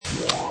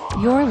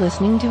You're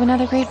listening to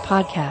another great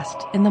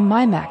podcast in the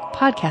MyMac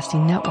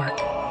Podcasting Network.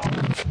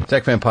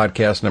 TechFan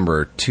Podcast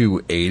number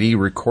 280,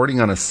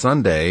 recording on a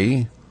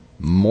Sunday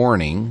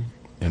morning,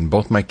 and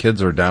both my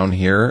kids are down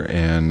here,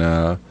 and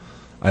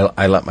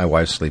I let my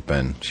wife sleep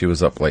in. She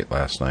was up late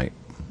last night.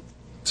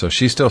 So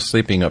she's still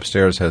sleeping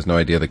upstairs, has no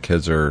idea the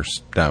kids are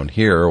down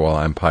here while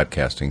I'm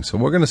podcasting. So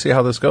we're going to see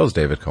how this goes,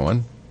 David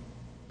Cohen.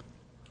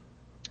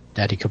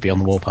 Daddy could be on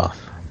the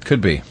warpath. Could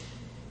be.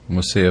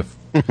 We'll see if...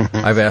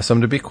 I've asked them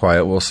to be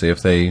quiet. We'll see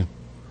if they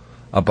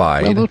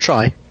abide. Well, they'll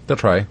try. They'll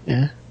try.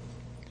 Yeah.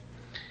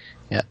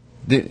 Yeah.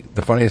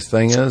 The funniest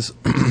thing is...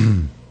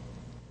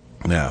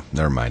 yeah,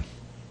 never mind.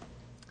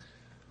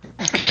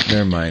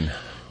 Never mind.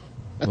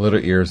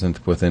 Little ears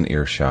within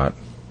earshot.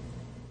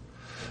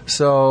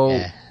 So...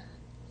 Yeah.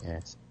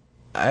 Yes.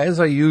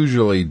 As I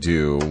usually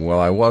do, well,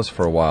 I was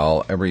for a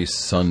while, every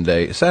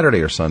Sunday,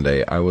 Saturday or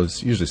Sunday,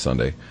 usually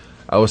Sunday,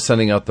 I was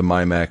sending out the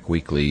MyMac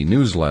Weekly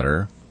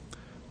newsletter,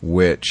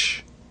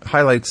 which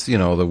highlights,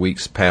 the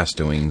week's past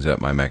doings at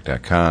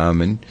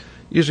mymac.com, and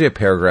usually a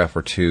paragraph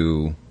or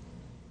two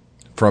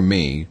from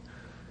me.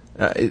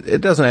 It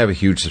doesn't have a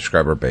huge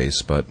subscriber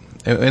base,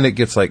 and it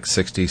gets like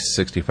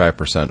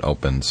 60-65%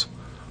 opens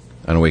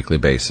on a weekly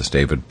basis,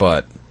 David,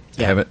 but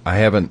yeah. I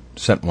haven't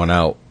sent one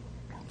out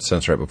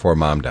since right before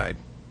Mom died.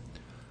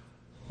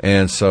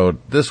 And so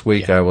this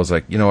week I was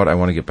like, you know what, I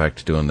want to get back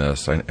to doing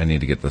this. I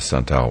need to get this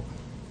sent out.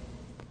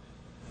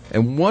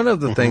 And one of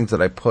the things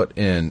that I put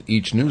in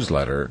each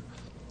newsletter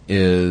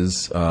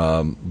is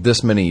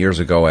this many years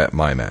ago at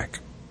MyMac.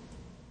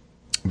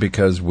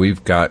 Because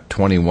we've got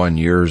 21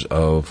 years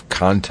of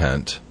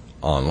content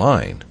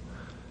online.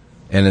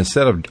 And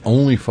instead of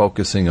only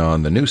focusing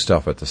on the new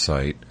stuff at the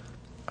site,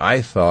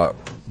 I thought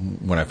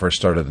when I first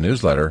started the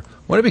newsletter,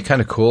 wouldn't it be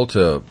kind of cool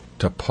to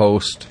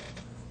post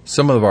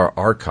some of our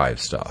archive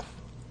stuff?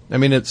 I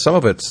mean, some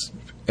of it's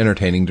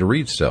entertaining to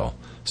read still.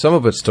 Some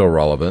of it's still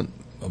relevant.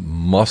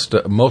 Most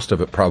of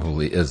it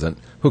probably isn't.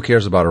 Who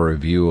cares about a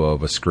review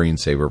of a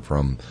screensaver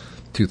from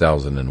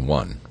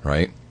 2001,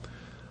 right?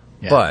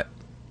 Yeah. But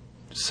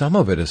some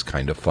of it is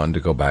kind of fun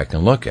to go back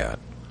and look at.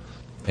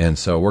 And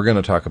so we're going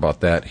to talk about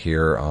that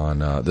here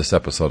on this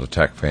episode of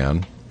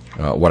TechFan,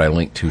 what I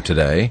linked to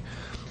today.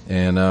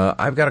 And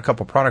I've got a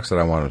couple products that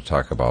I wanted to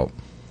talk about.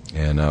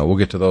 And we'll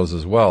get to those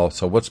as well.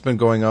 So what's been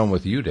going on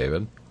with you,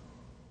 David?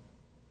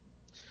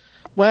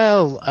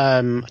 Well,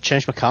 I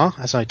changed my car,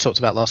 as I talked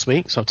about last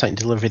week. So I've taken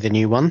delivery of the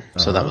new one.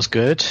 So that was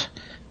good.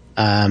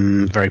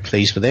 Very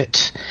pleased with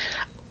it.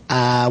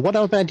 What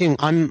I've been doing,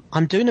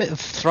 I'm doing a bit of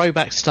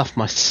throwback stuff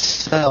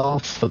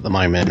myself at the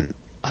moment.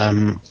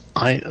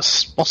 I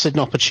spotted an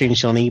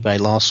opportunity on eBay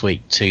last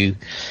week to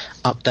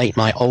update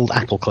my old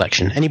Apple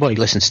collection. Anybody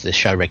who listens to this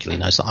show regularly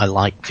knows that I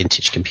like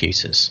vintage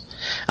computers.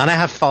 And I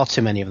have far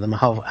too many of them. I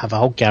have a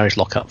whole garage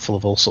lockup full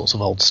of all sorts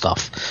of old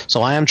stuff.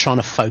 So I am trying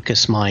to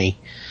focus my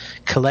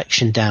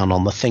collection down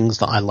on the things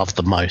that I love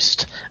the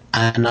most.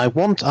 And I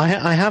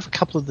have a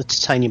couple of the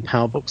titanium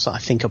PowerBooks that I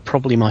think are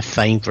probably my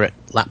favourite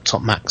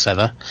laptop Macs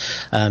ever.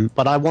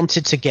 But I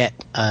wanted to get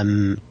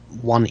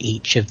one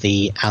each of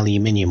the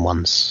aluminium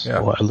ones,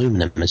 or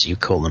aluminum as you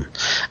call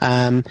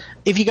them.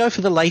 If you go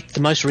for the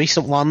most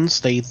recent ones,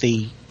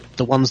 the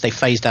ones they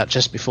phased out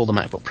just before the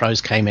MacBook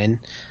Pros came in,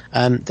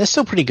 they're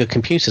still pretty good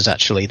computers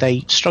actually.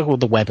 They struggle with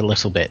the web a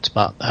little bit,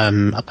 but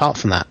apart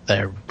from that,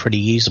 they're pretty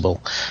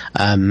usable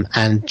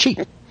and cheap.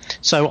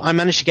 So I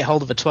managed to get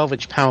hold of a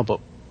 12-inch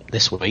PowerBook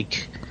this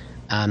week,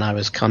 and I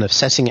was kind of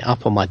setting it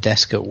up on my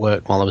desk at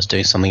work while I was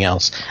doing something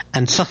else.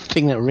 And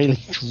something that really,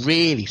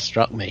 really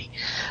struck me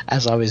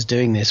as I was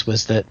doing this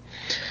was that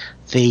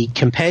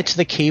compared to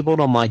the keyboard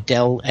on my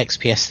Dell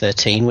XPS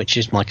 13, which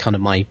is my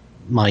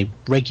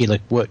regular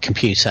work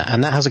computer,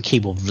 and that has a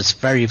keyboard that's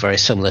very, very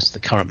similar to the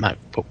current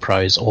MacBook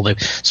Pros,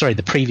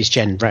 the previous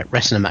gen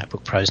Retina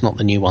MacBook Pros, not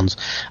the new ones.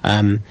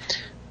 Kind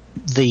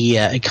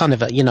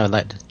of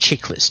like the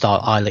chiclet style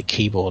eyelet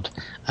keyboard.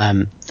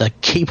 The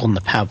keyboard on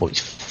the PowerBook is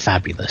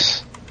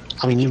fabulous.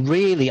 I mean, you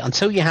really,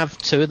 until you have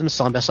two of them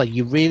side by side,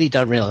 you really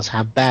don't realize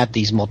how bad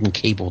these modern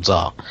keyboards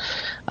are.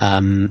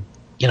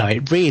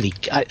 It really,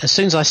 as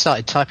soon as I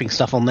started typing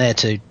stuff on there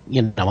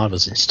I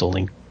was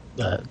installing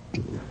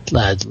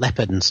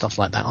Leopard and stuff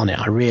like that on it,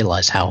 I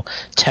realized how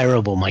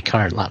terrible my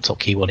current laptop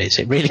keyboard is.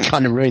 It really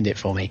kind of ruined it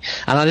for me,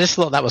 and I just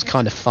thought that was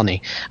kind of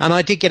funny. And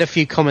I did get a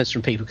few comments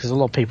from people, because a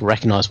lot of people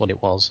recognized what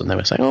it was, and they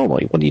were saying, "Oh,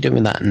 what are you doing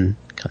with that?" and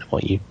kind of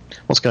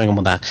what's going on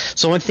with that.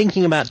 So I'm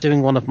thinking about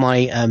doing one of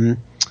my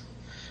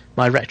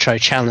my retro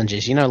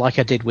challenges, like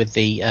I did with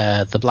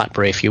the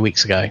BlackBerry a few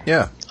weeks ago.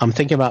 Yeah, I'm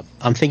thinking about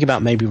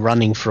maybe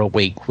running for a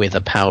week with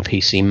a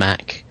PowerPC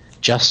Mac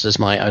just as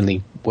my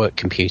only work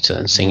computer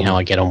and seeing how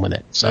I get on with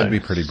it. So that'd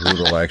be pretty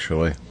brutal,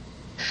 actually.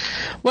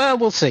 Well,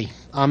 we'll see.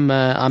 I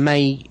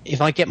may,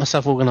 if I get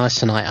myself organised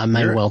tonight, I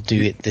may well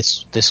do it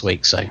this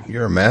week. So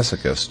you're a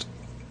masochist.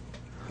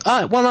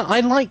 Well, I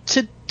like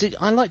to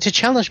to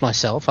challenge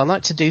myself. I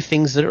like to do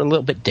things that are a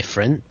little bit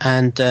different.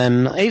 And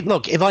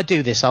look, if I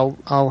do this, I'll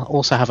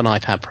also have an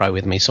iPad Pro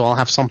with me, so I'll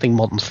have something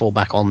modern to fall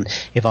back on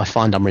if I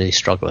find I'm really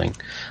struggling.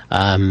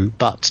 Yeah,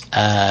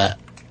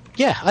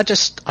 I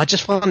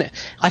just find it.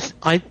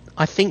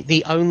 I think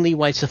the only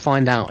way to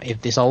find out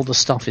if this older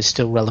stuff is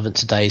still relevant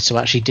today is to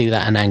actually do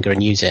that in anger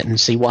and use it and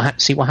see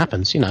what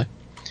happens. You know.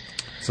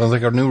 Sounds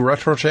like a new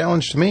retro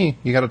challenge to me.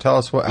 You got to tell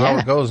us how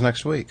it goes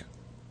next week.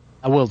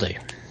 I will do.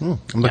 I'm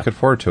looking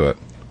forward to it.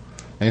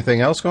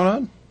 Anything else going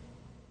on?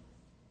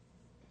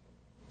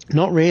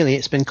 Not really.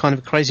 It's been kind of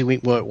a crazy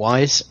week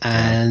work-wise,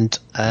 and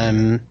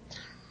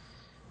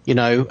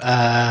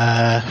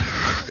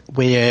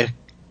we're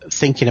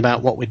thinking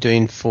about what we're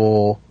doing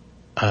for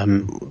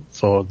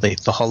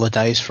the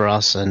holidays for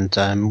us,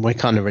 and we're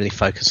kind of really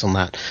focused on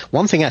that.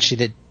 One thing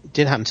actually that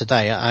did happen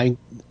today,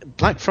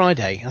 Black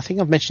Friday, I think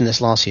I've mentioned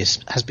this last year,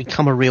 has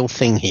become a real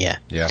thing here.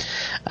 Yeah.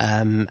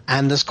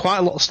 And there's quite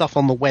a lot of stuff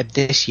on the web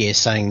this year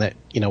saying that,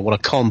 what a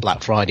con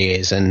Black Friday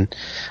is, and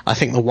I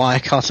think the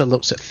Wirecutter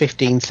looks at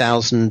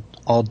 15,000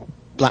 odd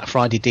Black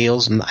Friday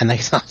deals, and I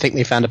think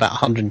they found about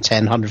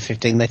 110,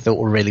 115 they thought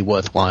were really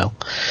worthwhile.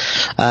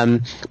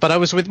 But I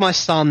was with my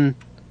son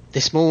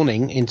this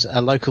morning in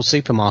a local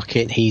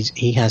supermarket.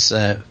 He has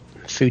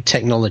food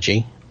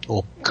technology,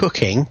 or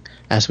cooking,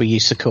 as we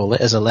used to call it,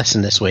 as a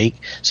lesson this week.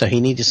 So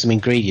he needed some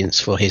ingredients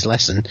for his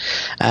lesson.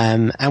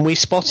 And we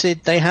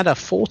spotted they had a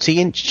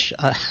 40-inch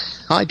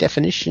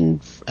high-definition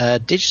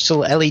digital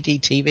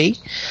LED TV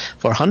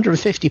for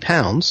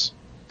 £150,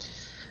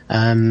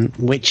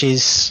 which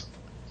is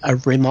a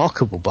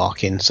remarkable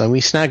bargain. So we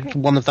snagged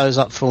one of those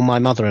up for my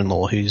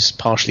mother-in-law, who's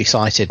partially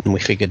sighted, and we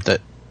figured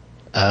that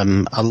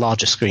a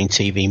larger screen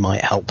TV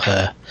might help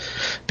her,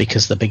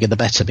 because the bigger the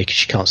better, because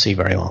she can't see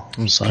very well.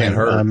 So, can't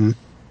hurt.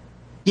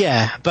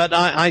 Yeah, but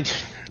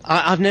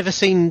I've never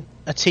seen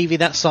a TV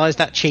that size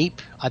that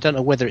cheap. I don't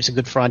know whether it's a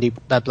good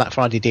Black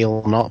Friday deal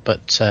or not,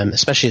 but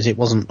especially as it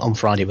wasn't on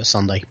Friday, it was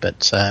Sunday.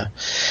 But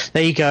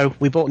there you go.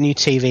 We bought a new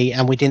TV,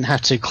 and we didn't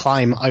have to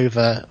climb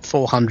over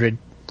 400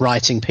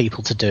 writing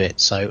people to do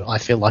it. So I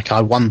feel like I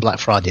won Black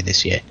Friday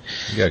this year.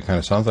 Yeah, it kind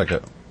of sounds like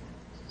it.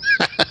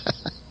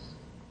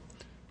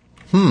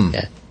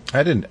 Yeah.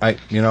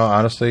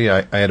 Honestly,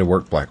 I had to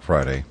work Black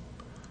Friday.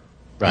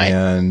 Right.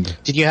 And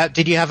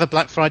did you have a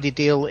Black Friday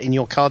deal in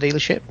your car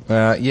dealership?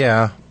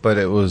 Yeah, but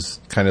it was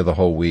kind of the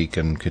whole week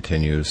and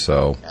continues.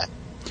 So,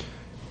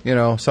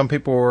 some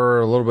people were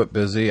a little bit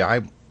busy.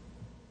 I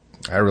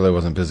really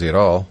wasn't busy at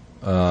all.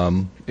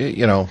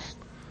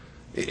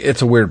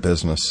 It's a weird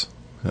business.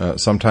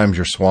 Sometimes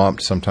you're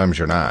swamped, sometimes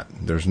you're not.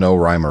 There's no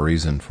rhyme or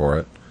reason for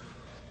it.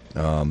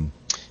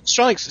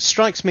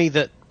 Strikes me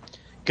that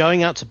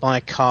going out to buy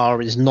a car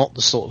is not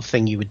the sort of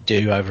thing you would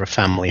do over a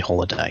family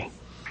holiday.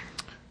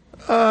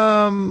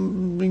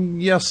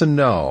 Yes and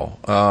no.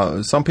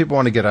 Some people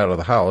want to get out of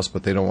the house,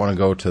 but they don't want to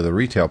go to the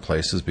retail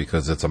places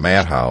because it's a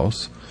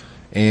madhouse,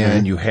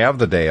 and you have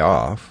the day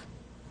off.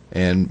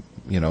 And,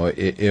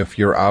 if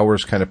your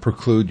hours kind of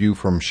preclude you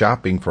from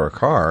shopping for a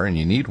car and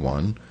you need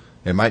one,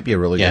 it might be a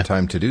really good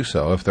time to do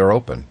so if they're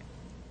open.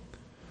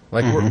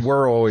 Like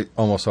we're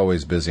almost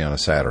always busy on a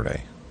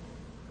Saturday.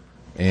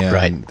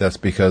 And that's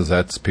because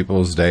that's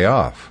people's day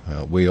off.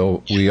 We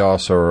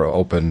also are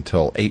open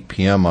till 8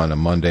 p.m. on a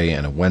Monday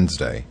and a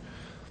Wednesday.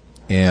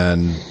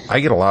 And I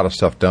get a lot of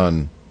stuff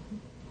done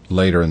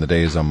later in the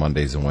days on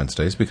Mondays and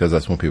Wednesdays because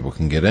that's when people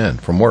can get in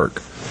from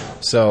work.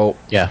 So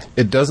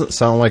it doesn't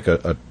sound like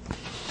a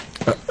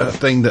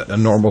thing that a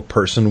normal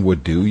person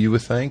would do, you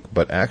would think.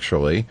 But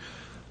actually,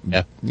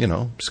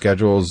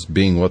 schedules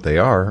being what they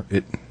are,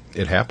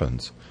 it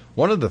happens.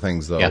 One of the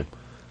things, though...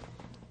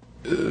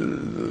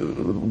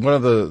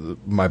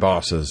 my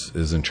boss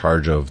is in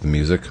charge of the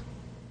music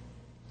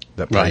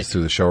that plays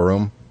through the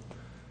showroom,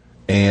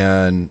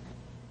 and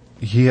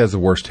he has the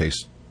worst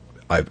taste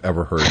I've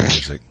ever heard in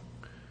music.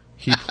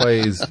 He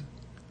plays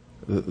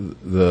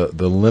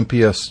the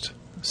limpiest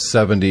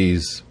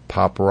 70s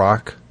pop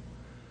rock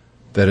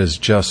that is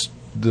just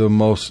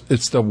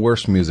it's the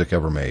worst music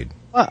ever made.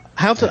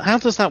 How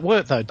does that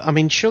work, though? I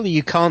mean, surely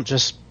you can't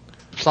just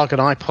plug an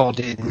iPod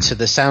into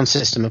the sound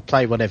system and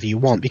play whatever you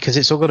want, because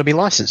it's all got to be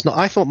licensed.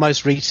 I thought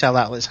most retail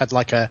outlets had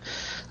like a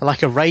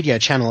radio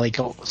channel they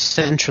got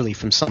centrally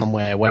from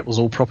somewhere where it was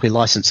all properly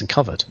licensed and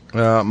covered.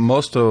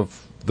 Most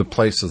of the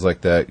places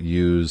like that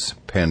use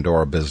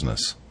Pandora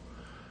Business,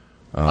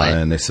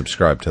 and they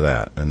subscribe to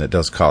that, and it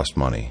does cost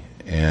money.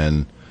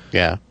 And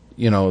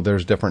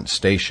there's different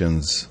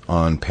stations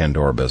on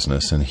Pandora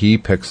Business, and he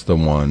picks the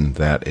one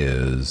that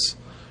is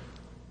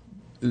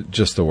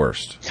just the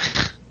worst.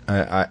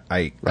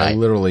 I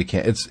literally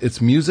can't. It's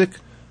music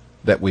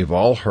that we've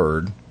all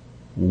heard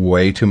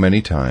way too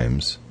many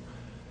times,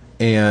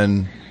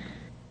 and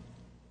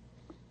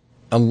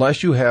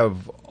unless you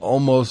have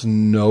almost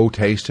no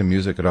taste in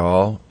music at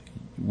all,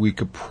 we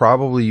could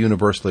probably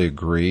universally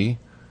agree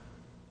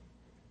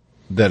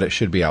that it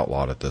should be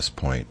outlawed at this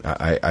point.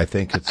 I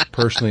think it's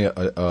personally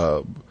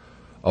a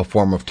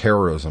form of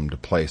terrorism to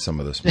play some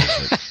of this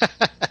music.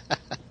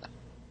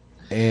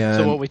 And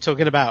So what we're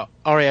talking about,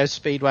 Oreo,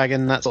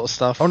 Speedwagon, that sort of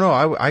stuff. oh no,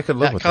 I could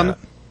live That with kind that.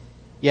 of-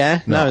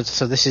 Yeah? No. No,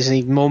 so this is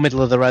even more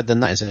middle of the road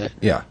than that, is it?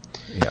 Yeah,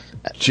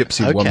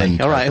 Gypsy Okay,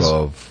 woman all type right.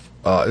 of.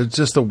 It's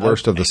just the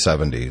worst of the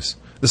 70s.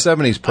 The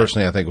 70s,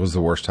 personally, I think was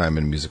the worst time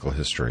in musical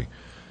history.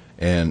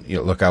 And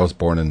look, I was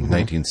born in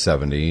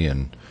 1970,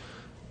 and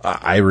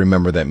I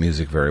remember that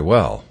music very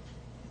well.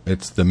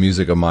 It's the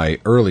music of my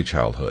early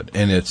childhood,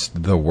 and it's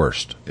the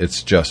worst.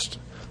 It's just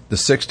the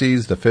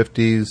 60s, the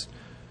 50s,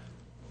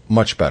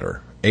 much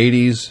better.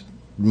 80s,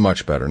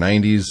 much better.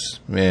 90s,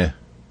 meh,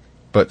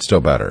 but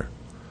still better.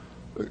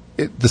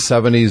 The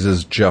 70s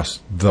is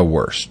just the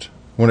worst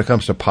when it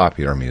comes to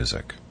popular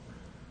music.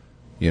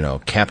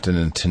 Captain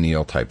and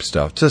Tennille type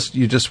stuff.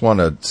 You just want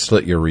to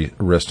slit your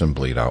wrist and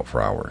bleed out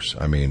for hours.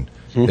 I mean,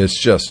 it's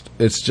just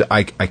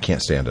I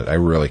can't stand it. I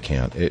really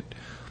can't. It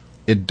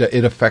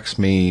affects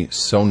me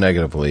so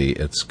negatively.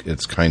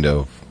 It's kind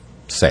of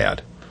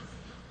sad.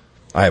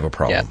 I have a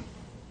problem.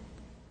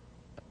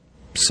 Yeah.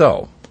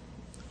 So,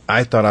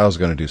 I thought I was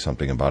going to do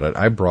something about it.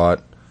 I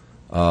brought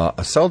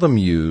a seldom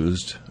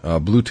used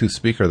Bluetooth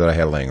speaker that I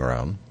had laying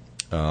around.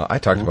 I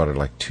talked about it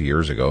like 2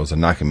 years ago. It was a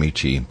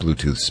Nakamichi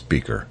Bluetooth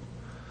speaker.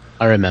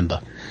 I remember.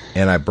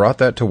 And I brought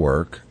that to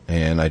work,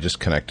 and I just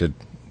connected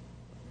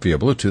via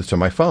Bluetooth to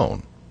my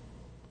phone.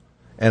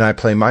 And I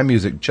play my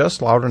music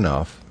just loud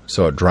enough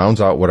so it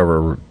drowns out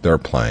whatever they're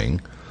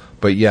playing,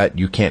 but yet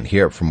you can't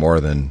hear it from more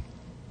than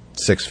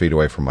 6 feet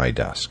away from my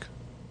desk.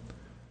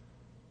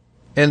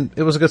 And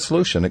it was a good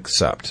solution,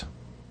 except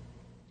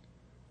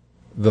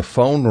the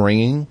phone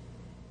ringing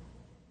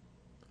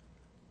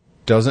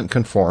doesn't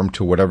conform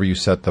to whatever you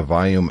set the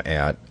volume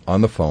at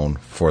on the phone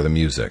for the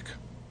music.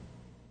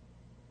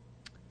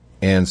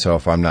 And so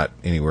if I'm not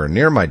anywhere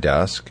near my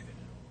desk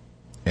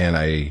and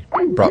I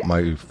brought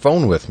my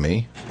phone with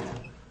me,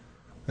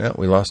 yeah,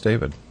 we lost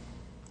David.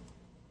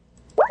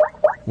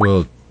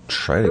 We'll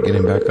try to get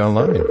him back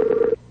online.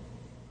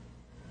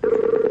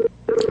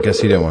 I guess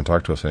he didn't want to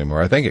talk to us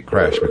anymore. I think it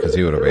crashed because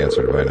he would have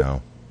answered by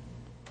now.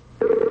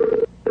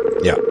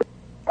 Yeah.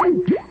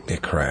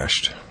 It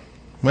crashed.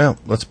 Well,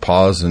 let's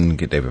pause and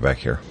get David back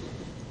here.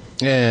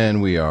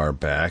 And we are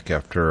back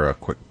after a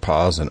quick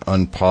pause and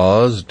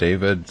unpause.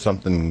 David,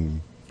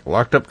 something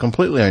locked up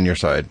completely on your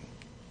side.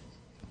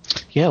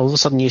 Yeah, all of a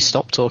sudden you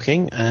stopped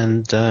talking,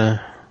 and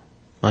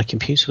my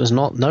computer was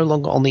no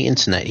longer on the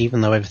internet,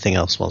 even though everything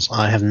else was.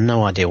 I have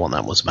no idea what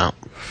that was about.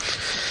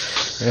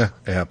 Yeah,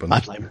 it happens.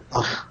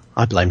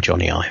 I blame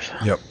Johnny Ive.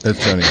 Yep,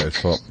 it's Johnny Ive's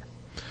fault.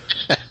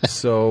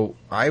 So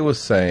I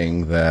was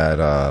saying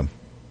that,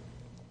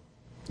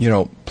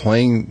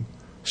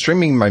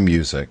 streaming my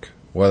music,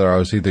 whether I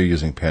was either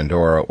using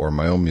Pandora or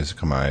my own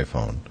music on my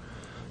iPhone,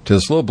 to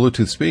this little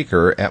Bluetooth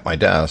speaker at my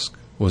desk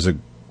was a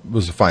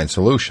fine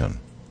solution.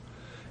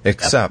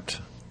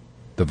 Except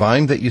the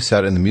volume that you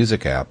set in the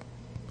music app,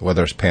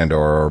 whether it's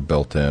Pandora or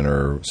built-in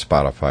or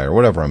Spotify or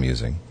whatever I'm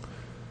using,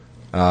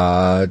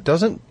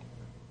 doesn't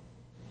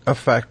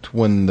affect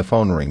when the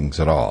phone rings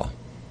at all.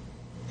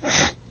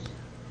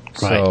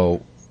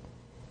 So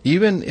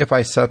even if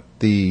I set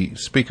the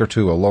speaker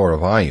to a lower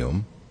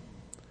volume,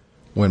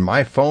 when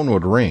my phone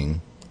would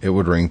ring, it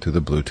would ring through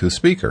the Bluetooth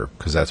speaker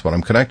because that's what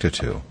I'm connected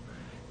to.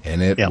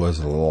 And it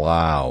was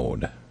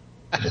loud.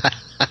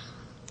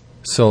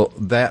 So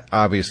that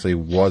obviously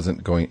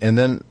wasn't going. And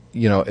then,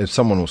 if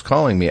someone was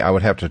calling me, I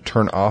would have to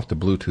turn off the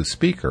Bluetooth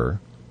speaker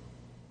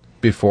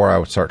before I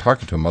would start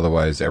talking to them.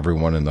 Otherwise,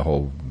 everyone in the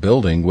whole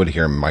building would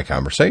hear my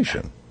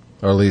conversation.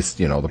 Or at least,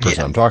 the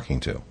person I'm talking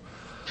to.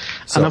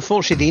 So, And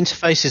unfortunately, the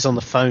interfaces on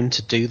the phone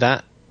to do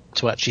that,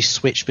 to actually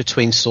switch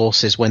between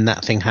sources when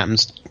that thing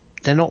happens,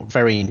 they're not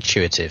very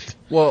intuitive.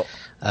 well,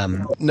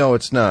 no,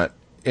 it's not.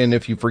 And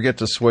if you forget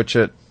to switch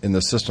it in the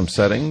system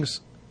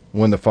settings,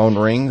 when the phone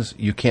rings,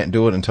 you can't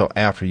do it until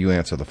after you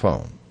answer the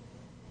phone,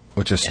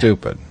 which is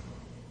stupid.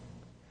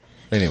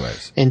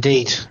 Anyways.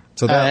 Indeed.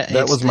 So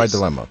that was my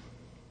dilemma.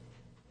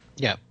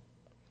 Yeah.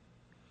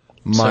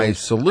 My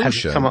So, solution. Have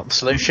you come up with a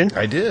solution?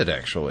 I did,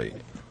 actually.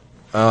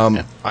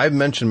 I've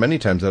mentioned many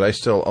times that I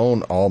still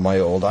own all my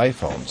old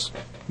iPhones.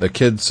 The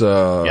kids,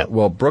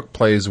 well, Brooke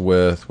plays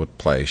with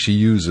Play. She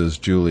uses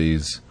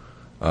Julie's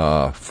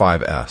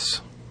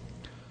 5S.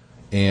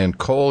 And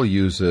Cole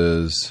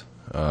uses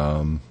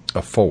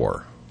a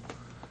 4.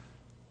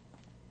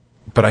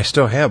 But I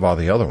still have all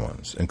the other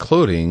ones,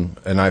 including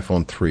an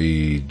iPhone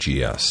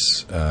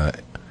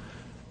 3GS.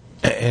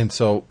 And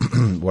so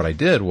what I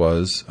did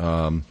was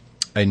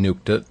I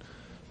nuked it,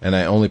 and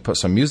I only put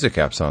some music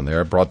apps on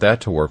there. I brought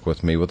that to work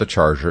with me with a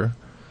charger,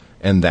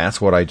 and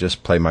that's what I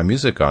just play my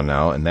music on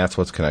now, and that's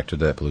what's connected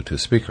to that Bluetooth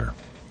speaker.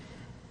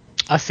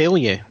 I feel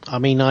you. I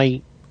mean,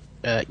 I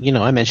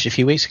mentioned a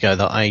few weeks ago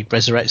that I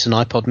resurrected an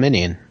iPod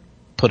Mini and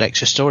put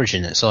extra storage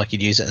in it so I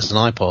could use it as an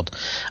iPod.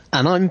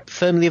 And I'm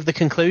firmly of the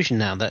conclusion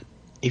now that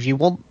if you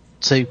want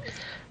to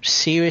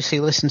seriously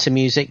listen to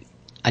music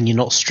and you're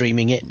not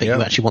streaming it, but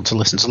you actually want to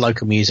listen to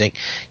local music,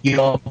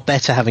 you're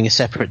better having a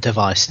separate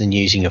device than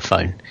using your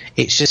phone.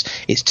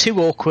 It's too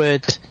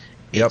awkward.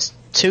 It's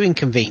too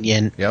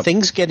inconvenient.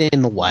 Things get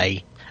in the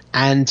way.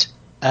 And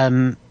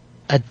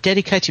a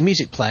dedicated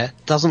music player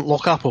doesn't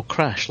lock up or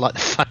crash like the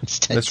phones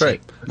tend That's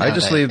right. to. I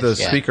just leave the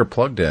speaker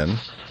plugged in,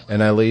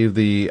 and I leave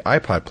the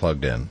iPod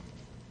plugged in.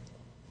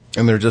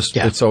 And they're just,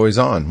 it's always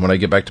on. When I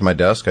get back to my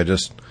desk, I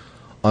just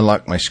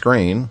unlock my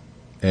screen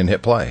and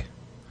hit play.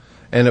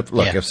 And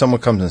if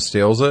someone comes and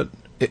steals it,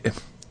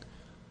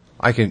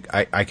 I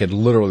could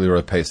literally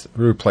replace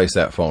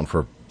that phone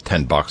for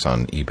 $10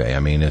 on eBay. I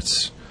mean,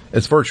 it's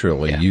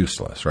virtually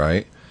useless,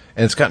 right?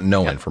 And it's got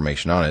no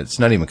information on it. It's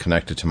not even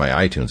connected to my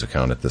iTunes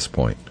account at this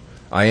point.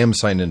 I am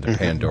signed into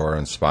Pandora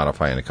and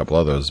Spotify and a couple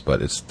others,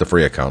 but it's the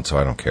free account, so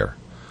I don't care.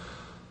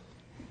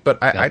 But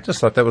I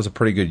just thought that was a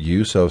pretty good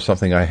use of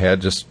something I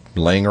had just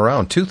laying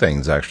around. Two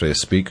things, actually, a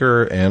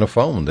speaker and a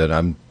phone that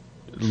I'm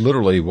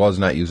literally was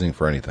not using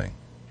for anything.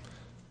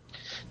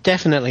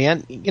 Definitely.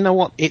 And you know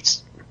what?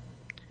 It's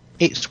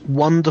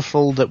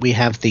wonderful that we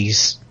have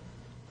these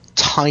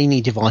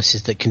tiny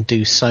devices that can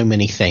do so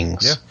many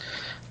things. Yeah.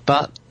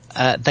 But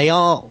they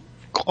are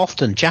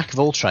often jack of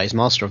all trades,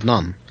 master of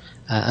none.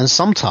 And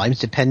sometimes,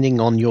 depending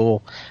on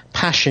your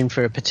passion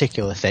for a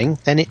particular thing,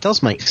 then it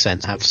does make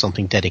sense to have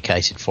something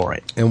dedicated for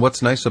it. And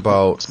what's nice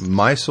about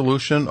my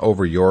solution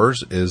over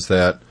yours is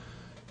that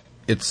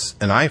it's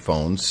an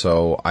iPhone,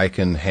 so I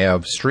can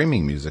have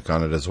streaming music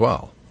on it as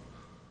well.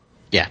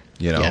 Yeah.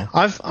 You know? Yeah.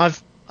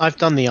 I've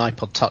done the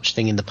iPod Touch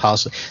thing in the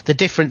past. The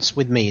difference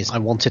with me is I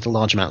wanted a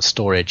large amount of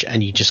storage,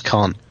 and you just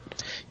can't.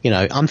 You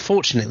know,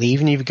 unfortunately,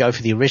 even if you go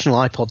for the original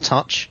iPod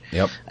Touch,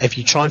 if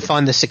you try and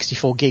find the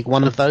 64 gig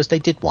one of those, they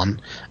did one,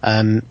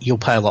 you'll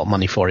pay a lot of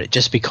money for it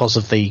just because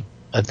of the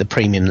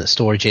premium that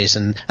storage is,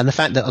 and the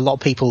fact that a lot of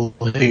people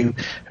who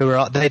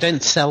are, they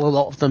don't sell a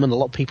lot of them, and a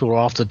lot of people who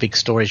are after the big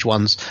storage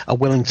ones are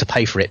willing to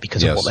pay for it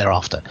because of what they're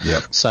after.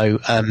 Yep. So,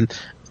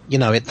 you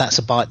know, that's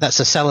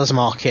a seller's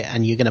market,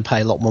 and you're going to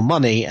pay a lot more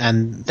money,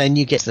 and then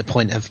you get to the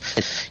point of,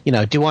 you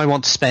know, do I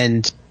want to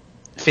spend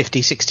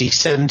 $50, $60,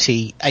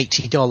 $70,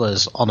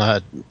 $80 on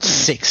a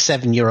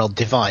 6-7 year old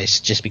device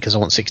just because I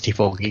want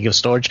 64 gig of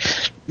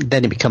storage?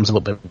 Then it becomes a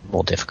little bit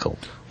more difficult.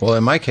 Well,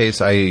 in my case,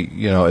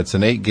 it's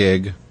an 8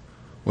 gig,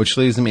 which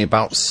leaves me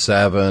about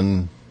a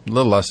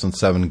little less than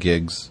 7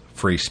 gigs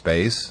free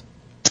space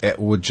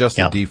with just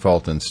the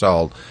default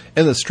installed.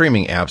 And the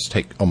streaming apps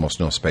take almost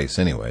no space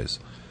anyways.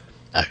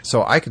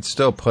 So I could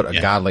still put a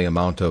godly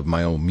amount of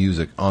my own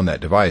music on that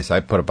device.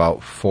 I put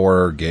about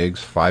 5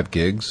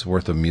 gigs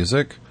worth of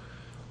music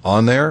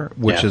on there,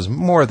 which is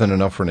more than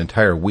enough for an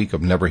entire week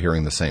of never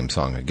hearing the same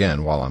song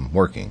again while I'm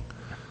working.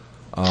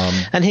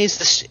 And here's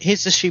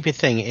the stupid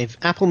thing: if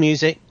Apple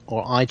Music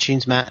or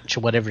iTunes Match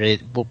or whatever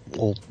it is,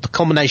 or the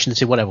combination of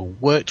the two, whatever,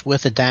 worked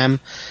worth a damn,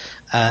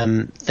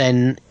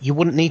 then you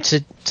wouldn't need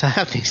to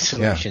have these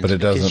solutions. Yeah, but it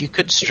doesn't. Because you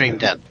could stream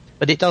down,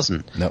 but it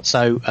doesn't. Nope.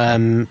 So,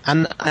 and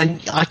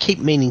I keep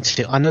meaning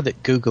to. I know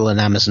that Google and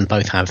Amazon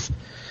both have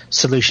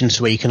solutions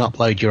where you can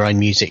upload your own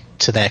music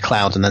to their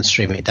cloud and then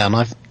stream it down.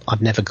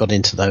 I've never got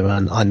into those,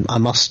 and I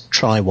must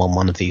try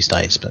one of these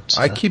days. But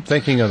I keep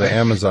thinking of the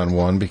Amazon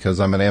one because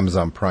I'm an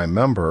Amazon Prime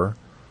member.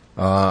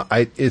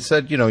 It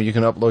said, you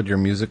can upload your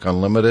music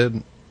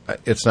unlimited.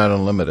 It's not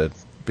unlimited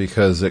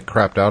because it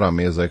crapped out on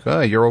me. It's like, oh,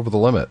 you're over the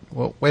limit.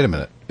 Well, wait a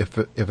minute. If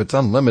it's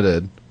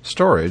unlimited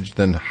storage,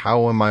 then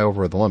how am I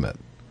over the limit?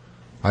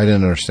 I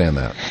didn't understand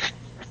that.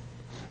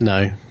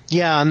 No.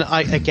 Yeah, and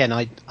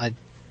I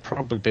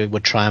probably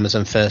would try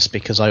Amazon first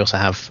because I also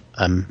have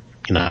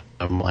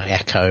my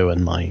Echo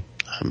and my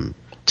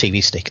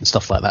TV stick and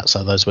stuff like that.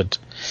 So those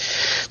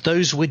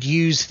would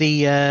use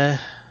the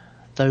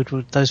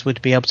those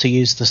would be able to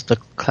use the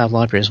cloud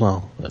library as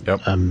well.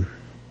 Yep.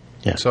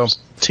 Yeah. So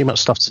too much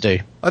stuff to do.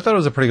 I thought it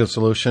was a pretty good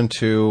solution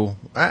to.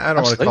 I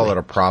don't want to call it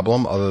a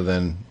problem, other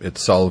than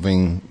it's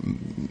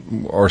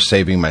solving or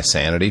saving my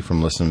sanity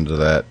from listening to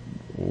that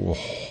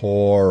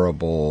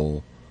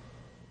horrible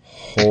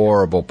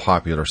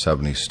popular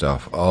 70s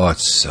stuff. Oh,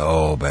 it's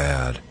so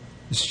bad.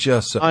 It's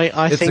just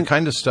it's the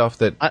kind of stuff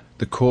that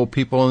the cool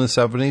people in the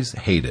 70s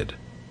hated.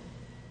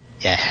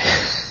 Yeah.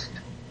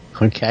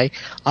 Okay.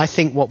 I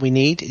think what we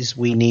need is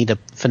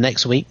for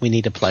next week, we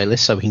need a playlist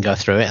so we can go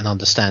through it and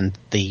understand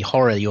the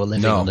horror you're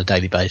living on a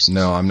daily basis.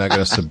 No, I'm not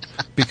going to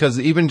because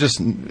even just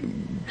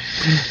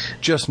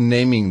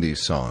naming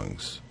these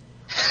songs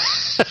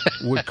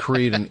would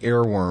create an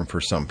earworm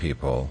for some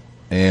people,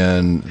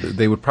 and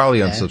they would probably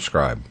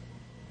unsubscribe.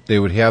 They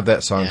would have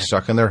that song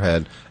stuck in their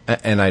head,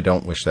 and I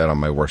don't wish that on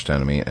my worst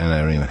enemy, and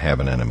I don't even have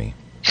an enemy.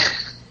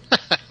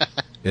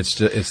 It's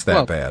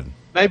that bad.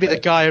 Maybe the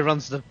guy who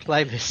runs the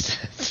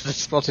playlist, the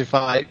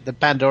Spotify, the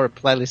Pandora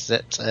playlist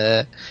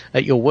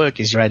at your work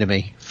is your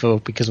enemy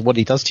because of what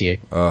he does to you.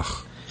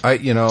 Ugh,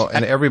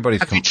 and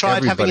everybody's. Have you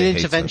tried having an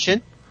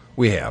intervention?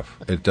 We have.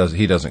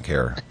 He doesn't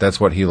care. That's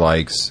what he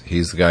likes.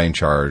 He's the guy in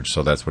charge,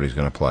 so that's what he's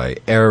going to play.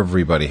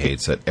 Everybody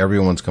hates it.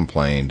 Everyone's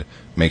complained.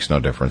 Makes no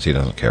difference. He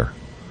doesn't care.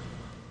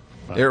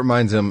 Right. It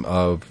reminds him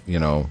of,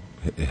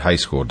 high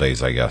school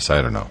days, I guess.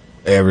 I don't know.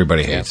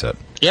 Everybody hates it.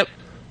 Yep.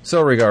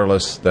 So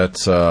regardless,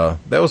 that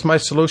was my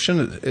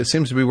solution. It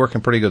seems to be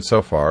working pretty good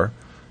so far.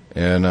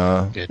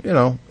 And, Good.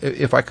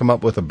 if I come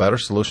up with a better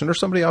solution or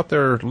somebody out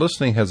there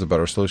listening has a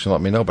better solution,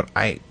 let me know. But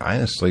I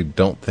honestly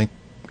don't think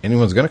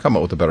anyone's going to come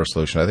up with a better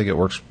solution. I think it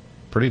works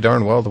pretty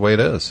darn well the way it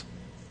is.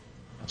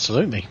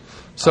 Absolutely.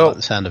 So, I like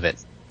the sound of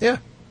it. Yeah.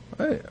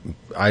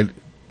 That's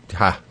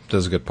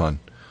a good pun.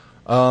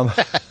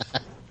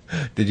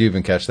 Did you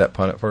even catch that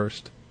pun at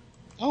first?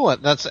 Oh,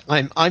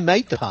 I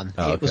made the pun.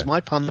 Oh, okay. It was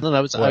my pun, and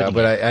I was Well, owning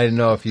but it. I didn't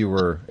know if you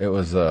were. It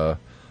was.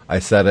 I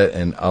said it,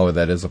 and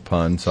that is a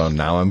pun. So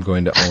now I'm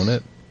going to own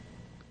it.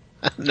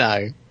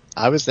 No,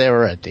 I was there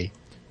already.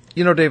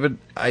 David,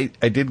 I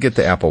did get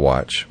the Apple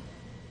Watch.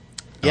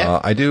 Yeah,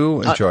 I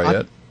do enjoy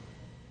it.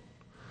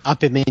 I've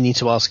been meaning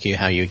to ask you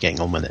how you're getting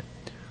on with it.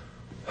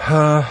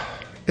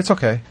 It's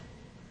okay.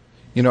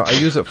 I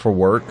use it for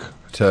work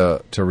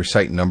to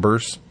recite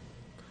numbers,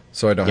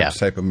 so I don't have to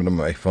type them into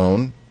my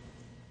phone.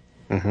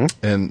 Mm-hmm.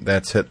 And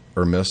that's hit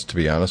or miss, to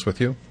be honest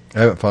with you. I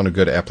haven't found a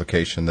good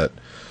application that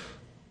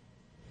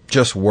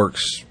just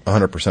works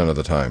 100% of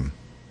the time.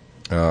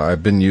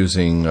 I've been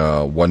using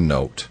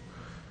OneNote,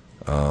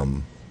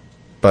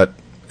 but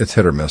it's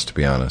hit or miss, to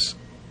be honest.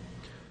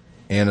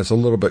 And it's a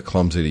little bit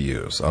clumsy to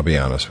use, I'll be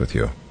honest with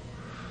you.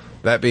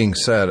 That being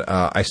said,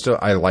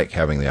 I like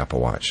having the Apple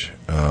Watch.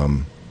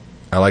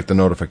 I like the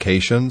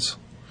notifications.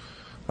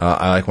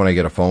 I like when I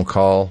get a phone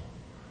call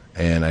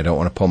and I don't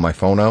want to pull my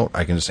phone out.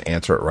 I can just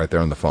answer it right there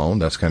on the phone.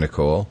 That's kind of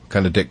cool.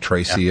 Kind of Dick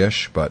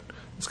Tracy-ish, but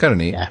it's kind of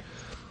neat. Yeah.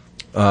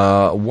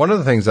 One of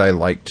the things I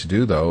like to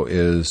do, though,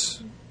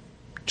 is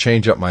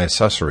change up my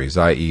accessories,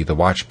 i.e. the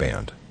watch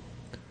band.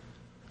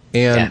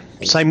 And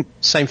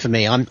same for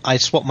me. I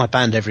swap my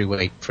band every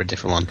week for a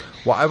different one.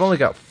 Well, I've only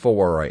got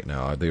 4 right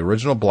now. The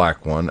original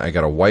black one, I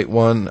got a white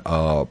one,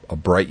 a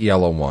bright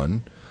yellow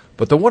one.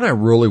 But the one I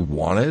really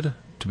wanted,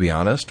 to be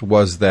honest,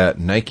 was that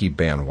Nike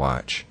band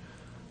watch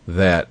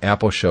that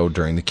Apple showed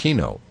during the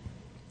keynote.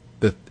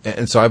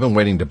 And so I've been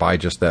waiting to buy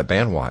just that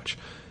band watch.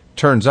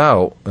 Turns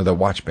out, the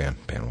watch band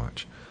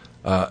watch.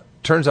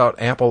 Turns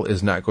out Apple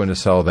is not going to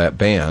sell that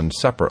band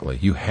separately.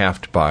 You have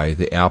to buy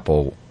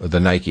the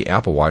Nike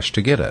Apple Watch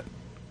to get it.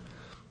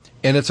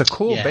 And it's a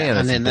cool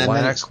band. It's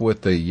black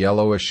with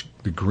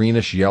the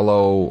greenish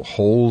yellow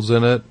holes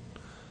in it.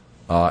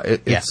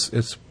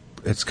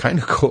 It's kind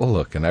of cool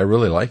looking. I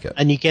really like it.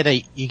 And you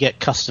get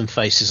custom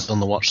faces on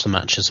the watch to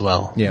match as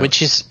well,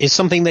 which is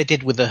something they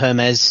did with the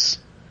Hermes.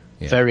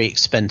 Yeah. Very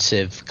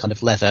expensive kind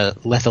of leather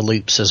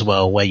loops as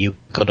well, where you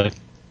got a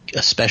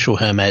special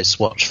Hermes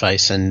watch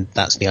face, and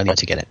that's the only way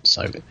to get it.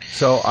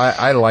 So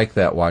I like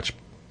that watch,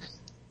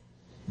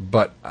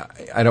 but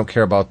I don't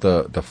care about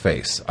the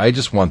face. I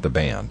just want the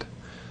band.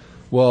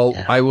 Well,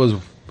 yeah.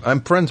 I'm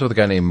friends with a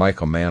guy named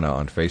Michael Manna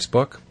on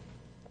Facebook.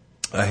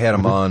 I had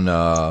him on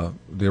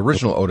the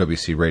original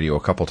OWC radio a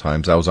couple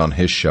times. I was on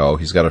his show.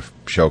 He's got a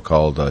show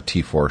called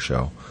T4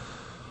 Show.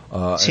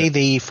 Is he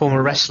the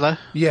former wrestler?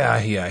 Yeah.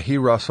 He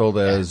wrestled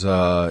as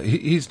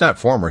he's not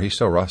former. He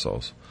still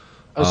wrestles.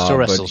 Still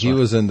wrestles. But he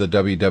was in the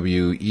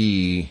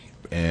WWE,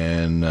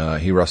 and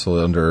he wrestled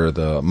under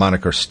the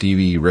moniker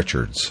Stevie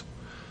Richards.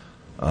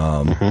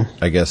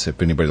 I guess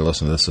if anybody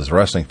listening to this is a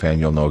wrestling fan,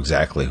 you'll know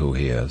exactly who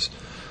he is.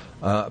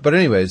 But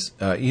anyways,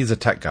 he's a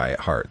tech guy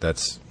at heart.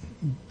 That's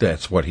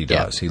what he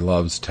does. Yeah. He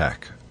loves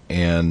tech,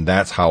 and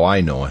that's how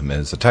I know him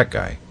as a tech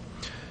guy.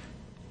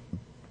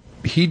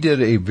 He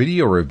did a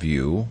video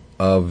review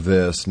of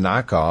this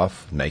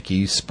knockoff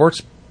Nike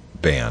sports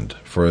band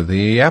for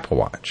the Apple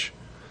Watch.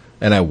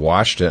 And I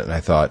watched it and I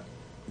thought,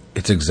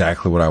 it's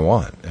exactly what I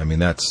want. I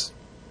mean, it's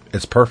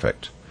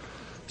perfect.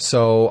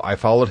 So I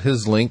followed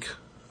his link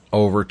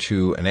over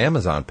to an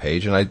Amazon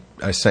page, and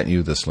I sent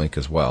you this link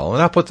as well.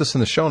 And I'll put this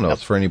in the show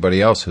notes for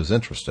anybody else who's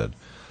interested.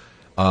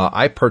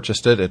 I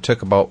purchased it. It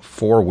took about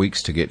 4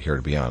 weeks to get here,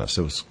 to be honest.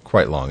 It was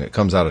quite long. It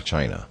comes out of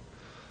China.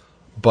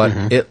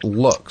 But it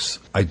looks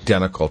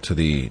identical to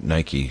the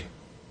Nike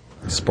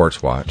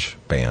sports watch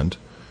band.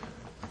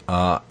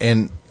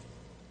 And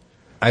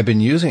I've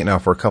been using it now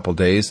for a couple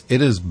days. It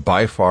is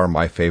by far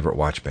my favorite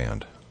watch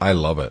band. I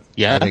love it.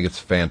 Yeah. I think it's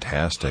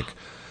fantastic.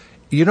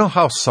 You know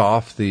how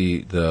soft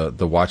the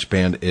watch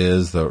band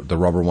is, the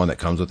rubber one that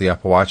comes with the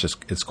Apple Watch?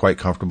 It's quite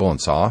comfortable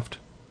and soft.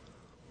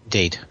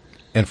 Indeed.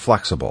 And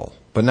flexible,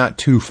 but not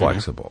too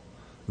flexible.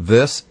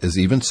 This is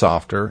even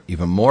softer,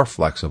 even more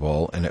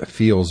flexible, and it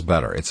feels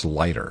better. It's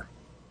lighter.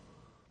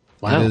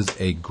 Wow. It is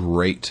a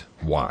great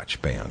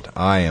watch band.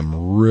 I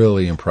am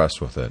really impressed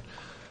with it.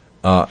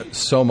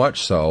 So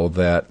much so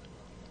that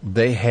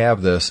they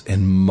have this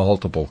in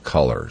multiple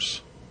colors.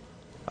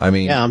 I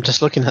mean, I'm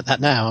just looking at that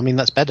now. I mean,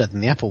 that's better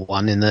than the Apple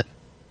one in that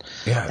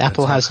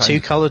Apple has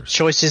 2 color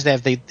choices. They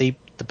have the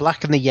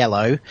black and the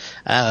yellow,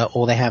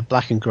 or they have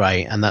black and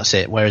grey, and that's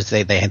it. Whereas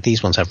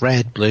these ones have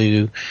red,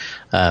 blue,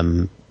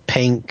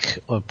 pink,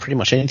 or pretty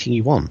much anything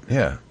you want.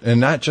 Yeah, and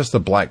not just the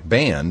black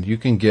band. You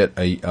can get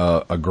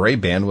a gray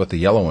band with a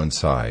yellow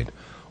inside,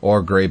 or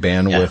a gray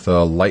band with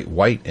a light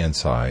white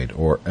inside,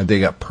 and they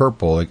got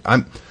purple.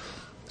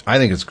 I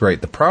think it's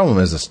great. The problem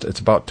is it's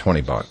about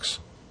 $20,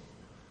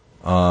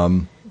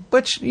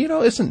 which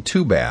isn't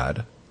too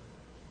bad.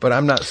 But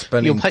I'm not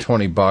spending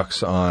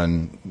 $20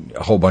 on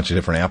a whole bunch of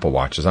different Apple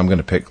Watches. I'm going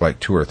to pick like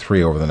 2 or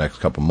 3 over the next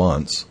couple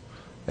months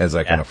as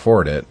I can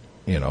afford it,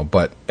 you know.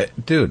 But,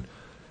 dude,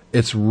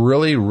 it's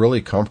really,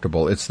 really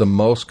comfortable. It's the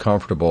most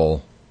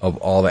comfortable of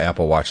all the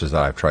Apple Watches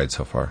that I've tried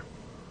so far.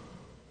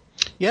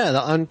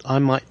 Yeah, I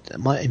might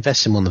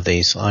invest in one of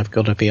these. I've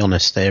got to be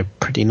honest; they're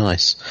pretty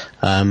nice.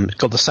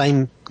 Got the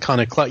same kind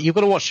of you've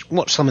got to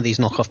watch some of these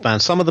knockoff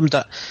bands. Some of them,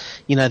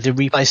 they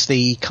replace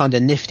the kind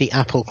of nifty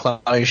Apple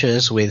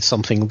closures with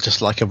something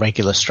just like a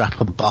regular strap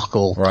and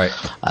buckle, right?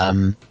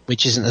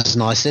 Which isn't as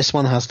nice. This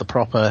one has the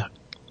proper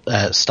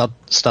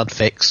stud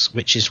fix,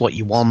 which is what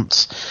you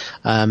want.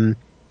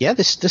 Yeah,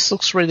 this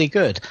looks really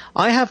good.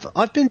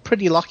 I've been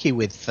pretty lucky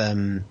with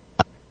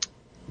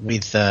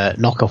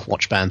knockoff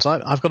watch bands.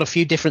 I've got a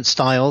few different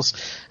styles,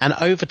 and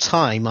over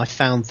time I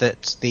found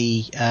that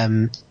the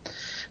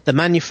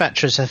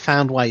manufacturers have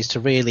found ways to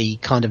really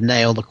kind of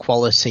nail the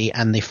quality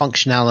and the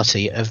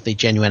functionality of the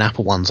genuine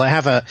Apple ones. I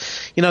have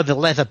the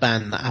leather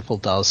band that Apple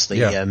does,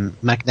 the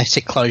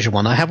magnetic closure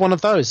one. I have one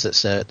of those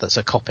that's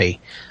a copy,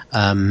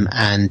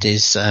 and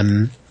is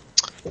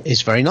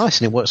very nice,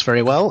 and it works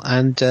very well,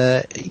 and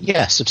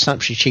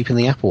substantially cheaper than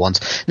the Apple ones.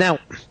 Now,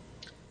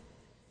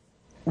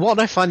 what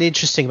I find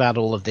interesting about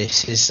all of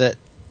this is that,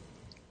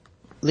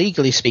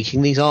 legally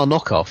speaking, these are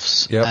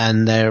knockoffs,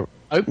 and they're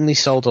openly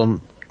sold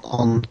on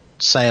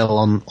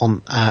sale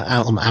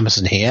out on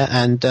Amazon here,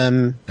 and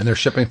they're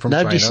shipping from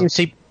nobody China.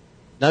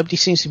 Nobody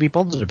seems to be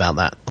bothered about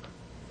that,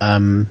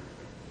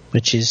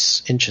 which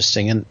is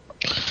interesting. And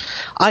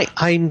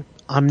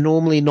I'm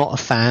normally not a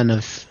fan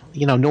of,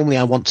 normally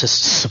I want to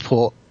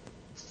support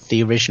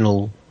the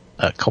original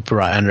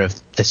copyright owner of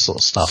this sort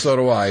of stuff. So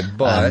do I,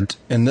 but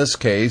in this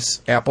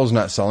case, Apple's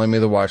not selling me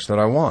the watch that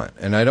I want,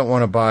 and I don't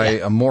want to buy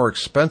a more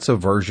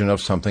expensive version of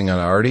something that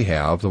I already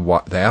have,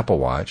 the Apple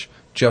Watch,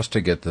 just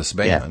to get this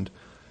band.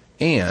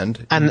 And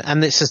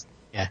this is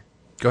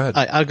Go ahead.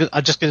 I'm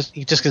just going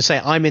to say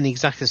I'm in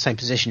exactly the same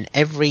position.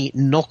 Every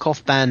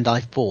knockoff band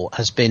I've bought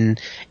has been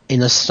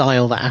in a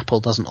style that Apple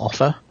doesn't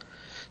offer.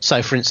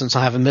 So, for instance,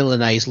 I have a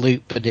Milanese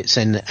loop, but it's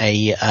in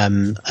a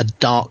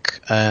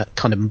dark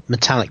kind of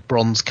metallic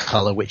bronze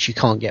color, which you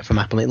can't get from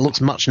Apple. It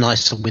looks much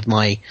nicer with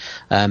my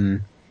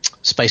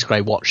space gray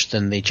watch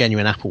than the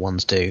genuine Apple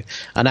ones do.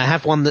 And I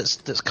have one that's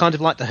kind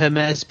of like the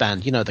Hermes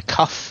band, the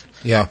cuff.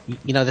 Yeah.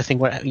 The thing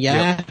where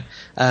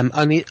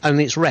only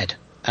it's red.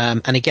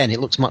 And again, it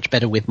looks much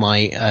better with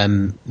my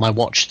my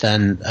watch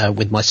than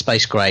with my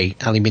space gray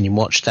aluminium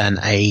watch than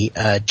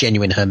a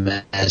genuine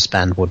Hermes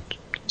band would.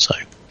 So.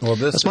 Well,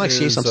 this is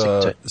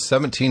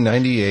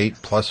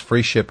 $17.98 plus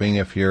free shipping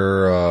if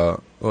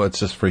you're. It's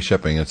just free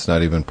shipping. It's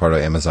not even part of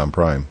Amazon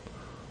Prime.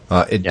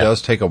 It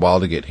does take a while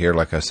to get here.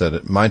 Like I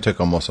said, mine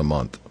took almost a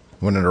month.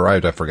 When it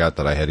arrived, I forgot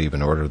that I had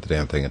even ordered the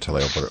damn thing until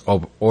I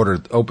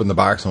opened the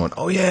box and went,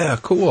 "Oh yeah,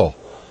 cool!"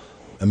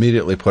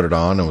 Immediately put it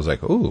on and was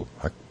like, "Ooh,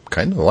 I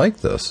kind of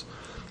like this."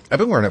 I've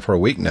been wearing it for a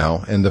week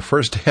now, and the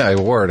first day I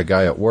wore it, a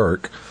guy at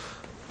work,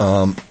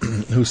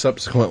 who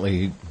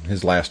subsequently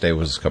his last day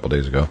was a couple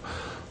days ago.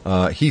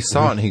 He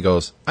saw it and he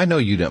goes, "I know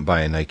you didn't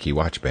buy a Nike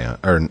watch band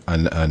or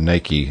a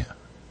Nike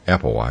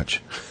Apple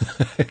Watch,"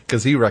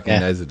 because he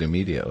recognized it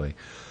immediately.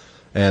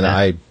 And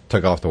I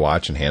took off the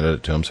watch and handed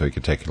it to him so he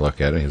could take a look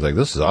at it. He's like,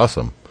 "This is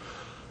awesome."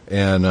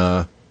 And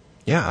I'm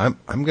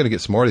going to get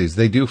some more of these.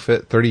 They do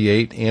fit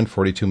 38 and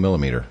 42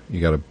 millimeter.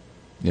 You got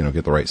to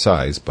get the right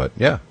size, but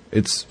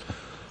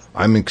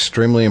I'm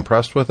extremely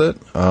impressed with it.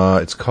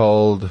 It's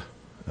called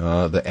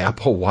the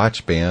Apple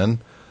Watch Band.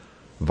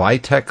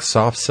 Vitech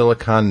Soft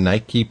Silicon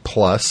Nike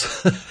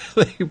Plus.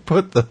 They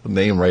put the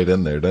name right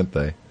in there, didn't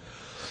they?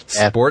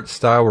 Sports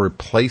style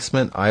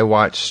replacement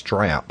iWatch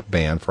strap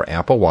band for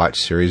Apple Watch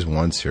Series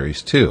 1,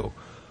 Series 2.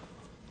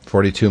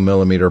 42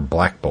 millimeter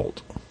Black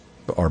Bolt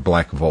or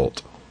Black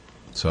Volt.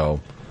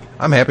 So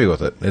I'm happy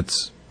with it.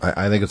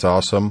 I think it's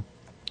awesome.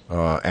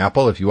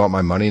 Apple, if you want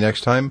my money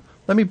next time,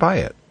 let me buy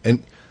it.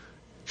 And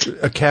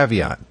a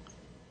caveat.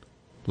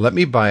 Let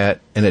me buy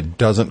it and it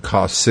doesn't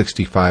cost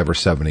 $65 or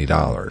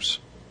 $70.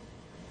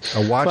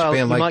 A watch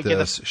band like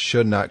this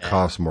should not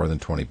cost more than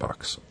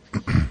 $20.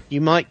 You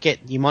might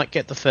get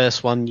the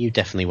first one. You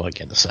definitely won't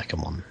get the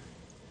second one.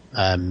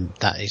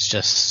 That is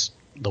just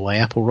the way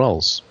Apple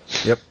rolls.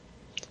 Yep,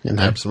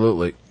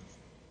 absolutely.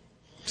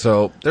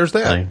 So there's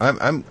that.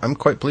 I'm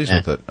quite pleased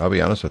with it. I'll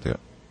be honest with you.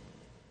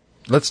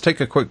 Let's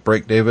take a quick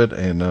break, David,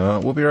 and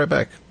we'll be right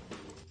back.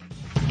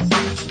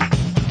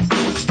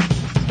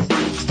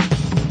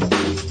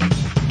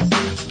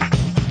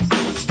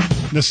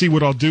 Now, see,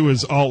 what I'll do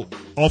is I'll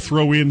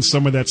throw in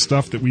some of that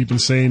stuff that we've been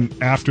saying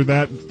after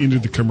that into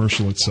the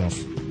commercial itself.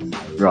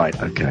 Right.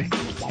 Okay.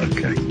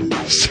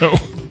 So,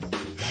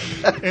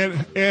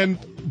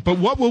 but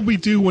what will we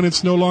do when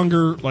it's no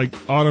longer like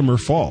autumn or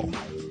fall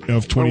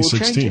of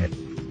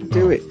 2016?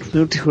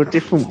 We'll do a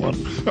different one.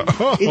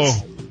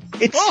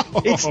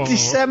 It's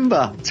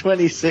December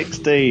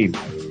 2016.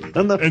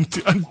 And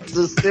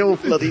the still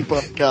bloody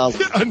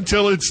podcast.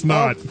 Until it's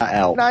not.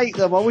 Nate,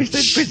 I'm always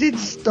been busy to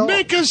stop.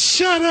 Make us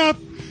shut up!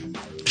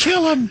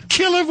 Kill him!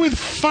 Kill him with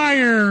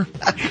fire!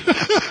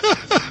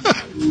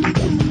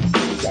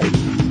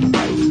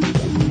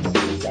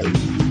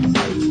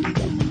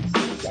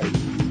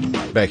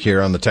 Back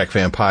here on the Tech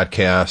Fan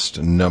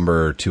Podcast,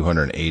 number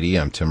 280.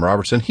 I'm Tim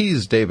Robertson.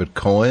 He's David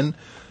Cohen.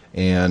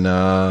 And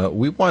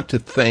we want to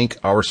thank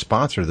our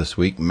sponsor this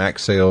week,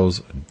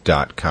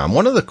 MacSales.com.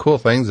 One of the cool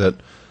things that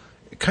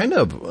kind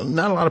of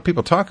not a lot of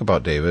people talk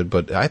about, David,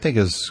 but I think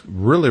is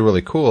really,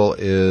 really cool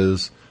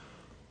is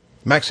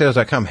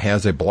MacSales.com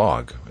has a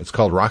blog. It's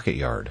called Rocket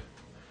Yard.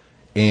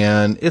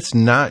 And it's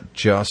not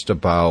just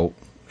about,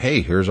 hey,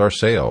 here's our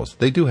sales.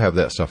 They do have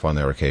that stuff on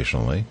there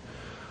occasionally.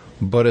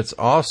 But it's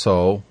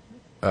also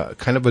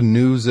kind of a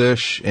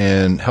news-ish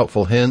and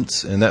helpful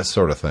hints and that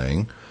sort of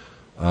thing.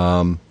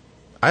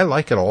 I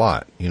like it a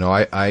lot. You know,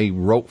 I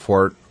wrote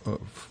for it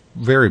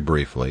very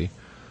briefly,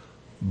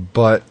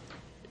 but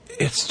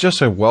it's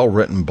just a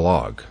well-written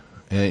blog.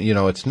 And, you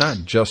know, it's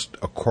not just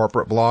a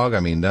corporate blog. I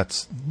mean,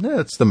 that's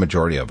the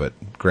majority of it,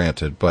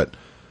 granted. But,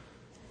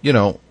 you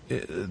know,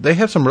 they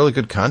have some really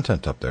good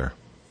content up there.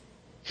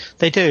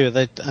 They do.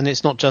 And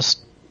it's not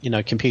just, you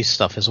know, computer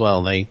stuff as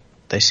well. They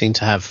seem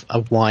to have a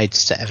wide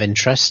set of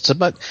interests,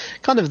 but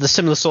kind of the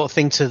similar sort of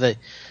thing to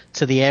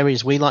the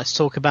areas we like to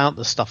talk about,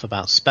 the stuff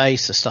about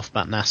space, the stuff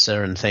about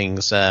NASA and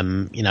things,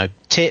 you know,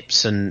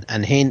 tips and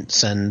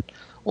hints and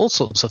all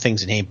sorts of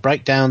things in here,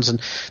 breakdowns. And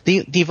the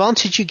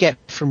advantage you get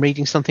from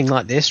reading something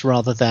like this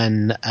rather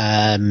than,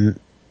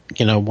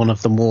 you know, one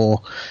of the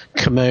more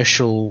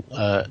commercial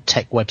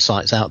tech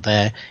websites out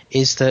there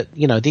is that,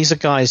 you know, these are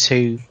guys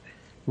who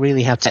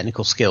really have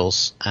technical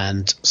skills.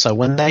 And so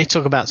when they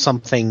talk about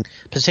something,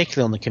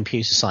 particularly on the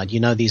computer side, you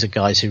know these are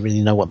guys who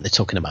really know what they're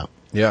talking about.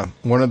 Yeah,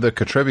 one of the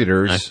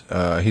contributors,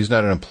 he's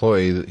not an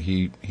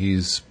employee,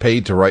 he's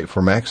paid to write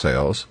for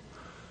MacSales,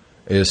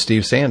 is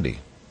Steve Sandy.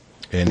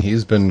 And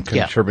he's been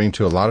contributing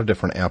to a lot of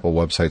different Apple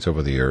websites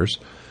over the years.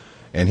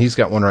 And he's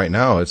got one right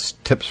now. It's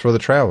Tips for the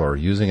Traveler,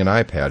 using an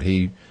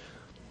iPad.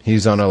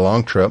 He's on a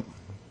long trip.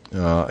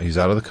 He's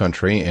out of the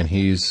country, and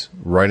he's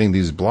writing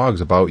these blogs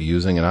about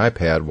using an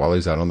iPad while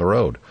he's out on the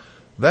road.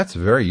 That's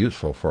very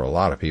useful for a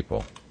lot of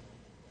people.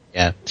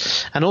 Yeah.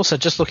 And also,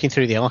 just looking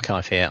through the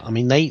archive here, I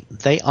mean, they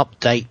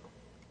update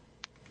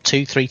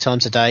 2-3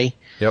 times a day.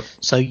 Yep.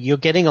 So you're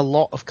getting a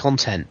lot of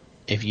content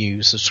if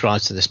you subscribe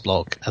to this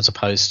blog, as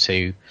opposed to,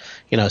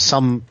 you know,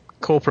 some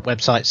corporate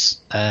websites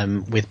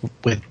with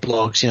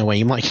blogs, you know, where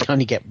you might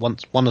only get one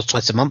or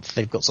twice a month.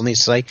 They've got something to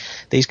say.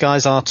 These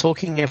guys are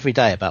talking every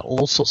day about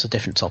all sorts of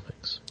different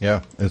topics.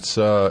 Yeah, it's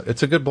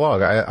a good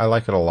blog. I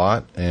like it a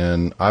lot,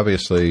 and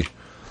obviously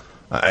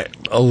I'm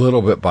a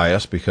little bit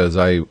biased because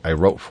I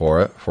wrote for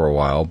it for a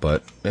while,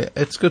 but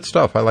it's good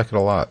stuff. I like it a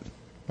lot.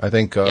 I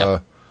think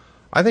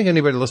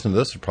anybody listening to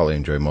this would probably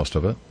enjoy most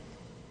of it.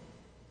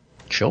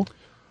 Sure.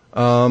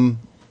 So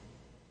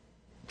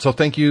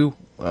thank you.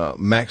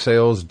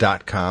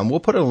 MacSales.com. We'll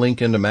put a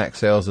link into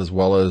MacSales as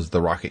well as the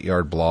Rocket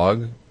Yard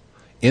blog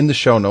in the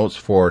show notes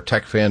for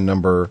TechFan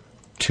number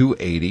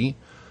 280.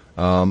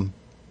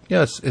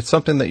 Yeah, it's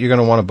something that you're going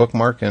to want to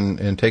bookmark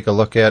and take a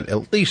look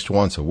at least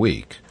once a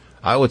week.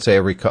 I would say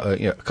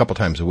a couple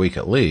times a week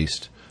at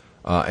least.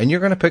 And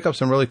you're going to pick up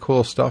some really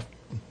cool stuff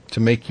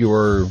to make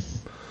your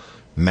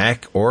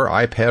Mac or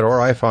iPad or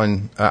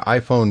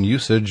iPhone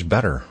usage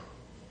better.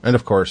 And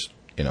of course,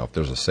 you know, if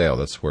there's a sale,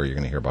 that's where you're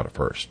going to hear about it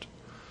first.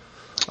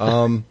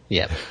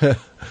 Yeah.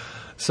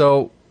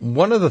 So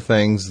one of the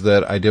things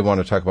that I did want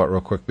to talk about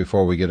real quick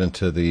before we get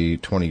into the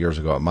 20 years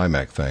ago at my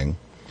Mac thing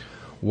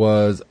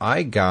was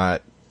I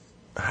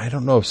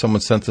don't know if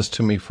someone sent this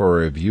to me for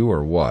a review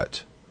or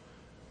what,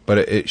 but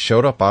it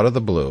showed up out of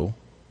the blue.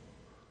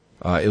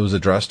 It was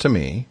addressed to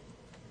me.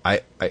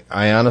 I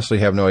honestly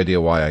have no idea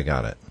why I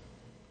got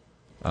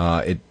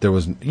it. There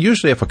was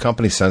usually if a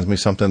company sends me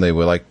something they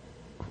would like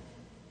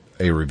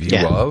a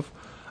review of,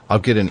 I'll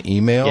get an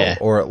email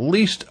or at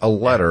least a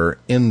letter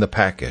in the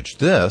package.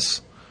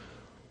 This,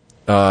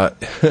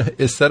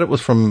 it said it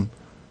was from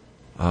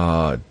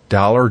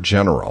Dollar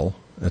General.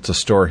 It's a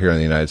store here in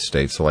the United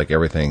States, so like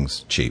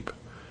everything's cheap.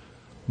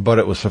 But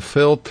it was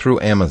fulfilled through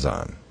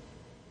Amazon.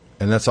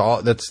 And that's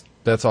all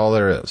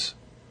there is.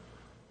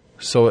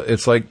 So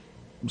it's like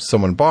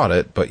someone bought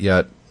it, but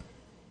yet,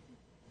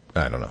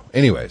 I don't know.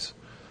 Anyways.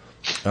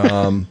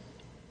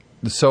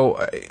 So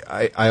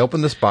I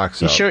opened this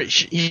box up.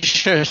 You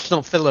sure it's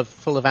not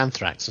full of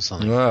anthrax or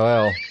something?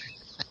 Well,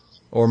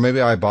 or maybe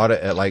I bought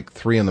it at like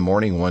 3 a.m.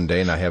 one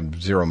day and I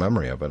have zero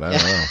memory of it. I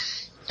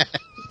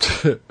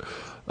don't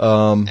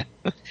know.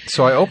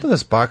 So I opened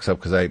this box up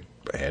because I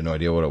had no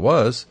idea what it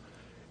was.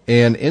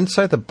 And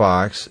inside the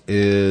box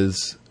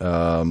is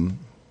a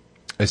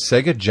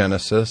Sega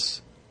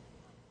Genesis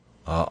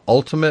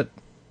Ultimate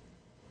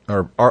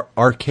or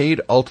Arcade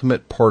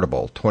Ultimate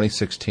Portable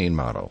 2016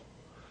 model.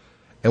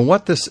 And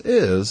what this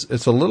is,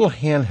 it's a little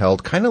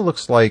handheld, kind of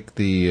looks like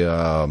the,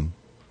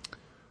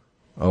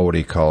 what do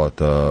you call it,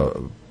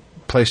 the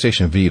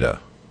PlayStation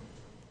Vita.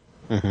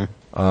 Mm-hmm.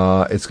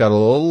 It's got a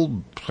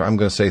little, I'm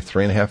going to say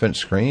 3.5-inch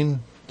screen,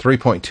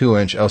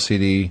 3.2-inch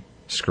LCD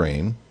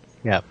screen.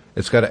 Yeah.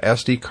 It's got an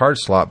SD card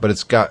slot, but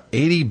it's got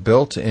 80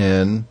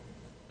 built-in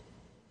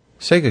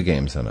Sega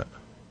games in it.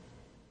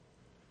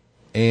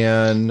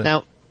 And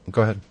now,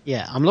 go ahead.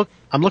 Yeah, I'm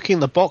looking at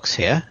the box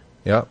here.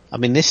 Yeah. I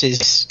mean, this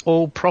is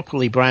all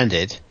properly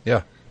branded.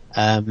 Yeah.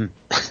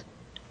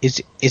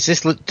 Is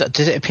this?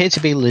 Does it appear to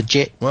be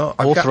legit? Well,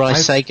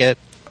 authorized Sega.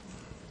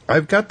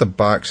 I've got the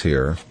box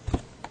here,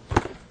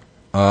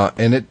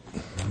 and it.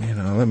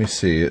 Let me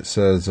see. It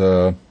says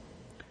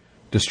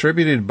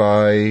distributed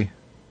by.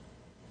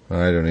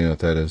 I don't even know what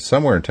that is.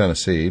 Somewhere in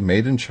Tennessee,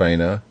 made in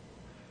China.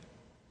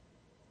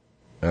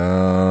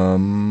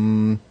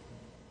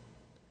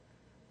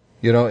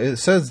 It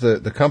says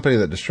the company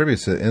that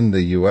distributes it in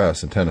the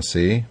U.S. in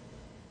Tennessee.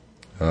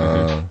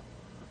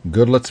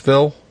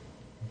 Goodlettsville.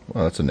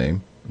 Well, that's a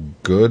name.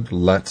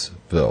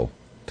 Goodlettsville,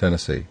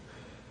 Tennessee.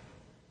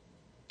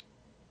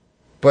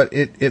 But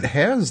it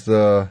has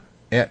the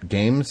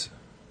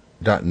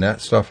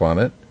 @games.net stuff on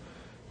it.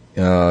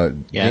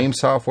 Game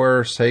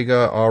software,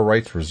 Sega, all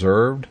rights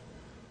reserved.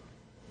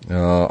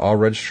 All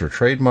registered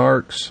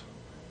trademarks.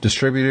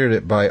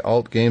 Distributed by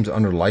Alt Games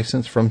under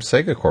license from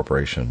Sega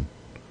Corporation.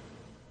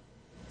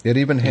 It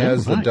even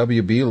has the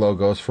WB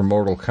logos for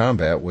Mortal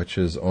Kombat, which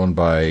is owned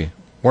by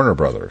Warner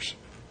Brothers.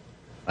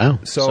 Wow.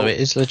 So it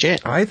is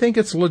legit. I think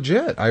it's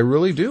legit. I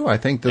really do. I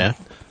think that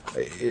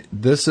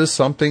this is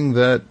something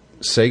that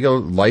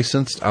Sega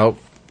licensed out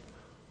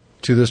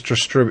to this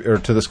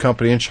to this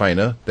company in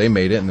China. They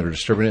made it, and they're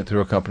distributing it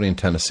through a company in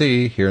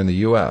Tennessee here in the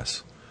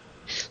U.S.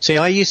 See,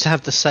 I used to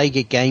have the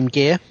Sega Game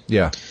Gear.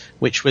 Yeah.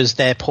 Which was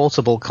their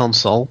portable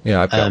console.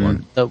 Yeah, I've got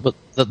one.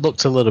 That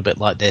looked a little bit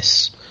like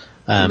this.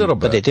 A little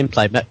bit. But it didn't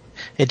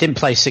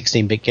play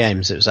 16-bit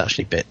games. It was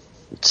actually bit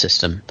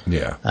system.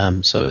 Yeah.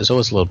 So it was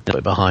always a little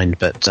bit behind.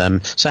 But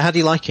so how do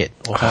you like it?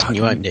 Or haven't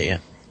you opened it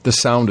yet? The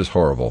sound is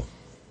horrible.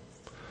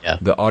 Yeah.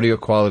 The audio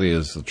quality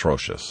is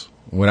atrocious.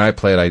 When I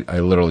play it, I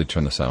literally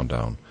turn the sound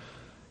down.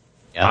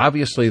 Yeah.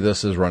 Obviously,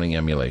 this is running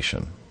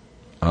emulation.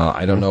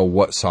 I don't know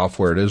what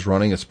software it is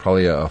running. It's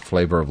probably a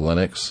flavor of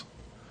Linux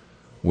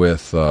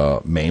with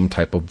MAME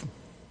type of,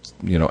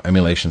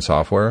 emulation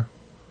software.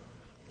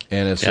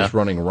 And it's just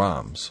running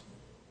ROMs.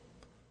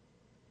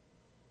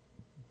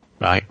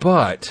 Right.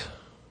 But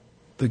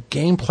the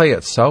gameplay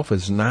itself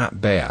is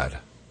not bad.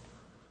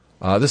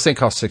 This thing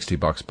costs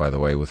 $60, by the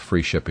way, with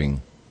free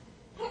shipping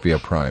via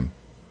Prime.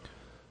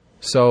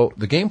 So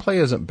the gameplay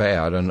isn't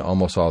bad on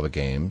almost all the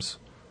games.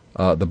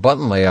 The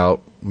button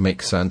layout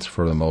makes sense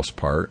for the most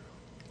part.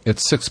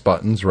 It's 6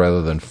 buttons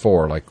rather than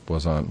 4 like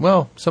was on...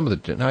 Well,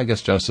 I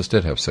guess Genesis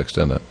did have 6,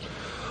 didn't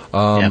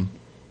it?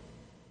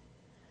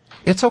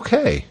 It's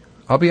okay.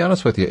 I'll be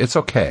honest with you. It's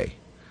okay.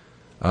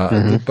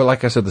 But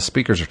like I said, the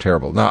speakers are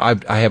terrible. Now,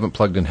 I haven't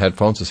plugged in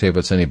headphones to see if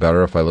it's any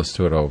better if I listen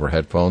to it over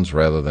headphones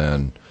rather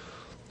than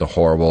the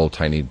horrible,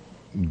 tiny,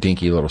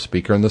 dinky little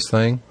speaker in this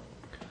thing.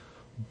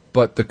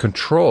 But the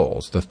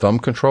controls, the thumb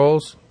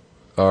controls,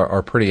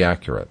 are pretty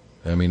accurate.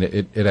 I mean,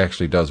 it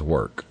actually does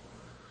work.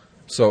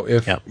 So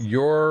if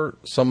you're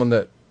someone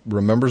that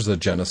remembers the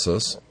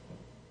Genesis,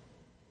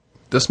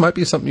 this might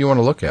be something you want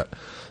to look at.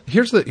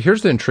 Here's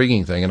the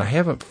intriguing thing, and I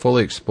haven't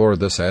fully explored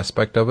this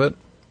aspect of it.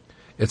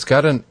 It's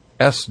got an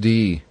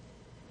SD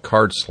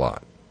card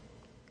slot.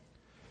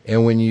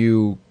 And when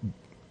you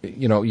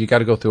got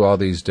to go through all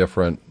these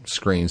different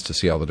screens to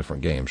see all the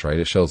different games, right?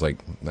 It shows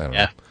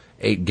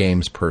 8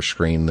 games per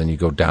screen, then you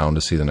go down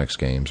to see the next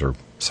games, or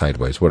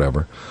sideways,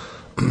 whatever.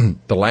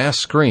 The last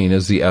screen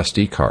is the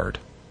SD card.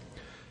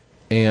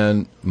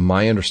 And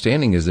my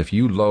understanding is if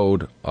you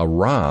load a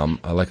ROM,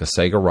 like a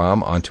Sega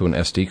ROM, onto an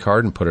SD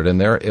card and put it in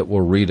there, it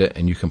will read it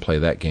and you can play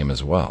that game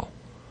as well.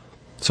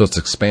 So it's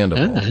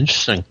expandable.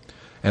 Interesting.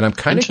 And I'm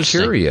kind of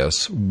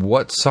curious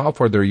what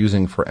software they're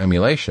using for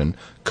emulation.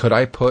 Could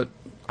I put,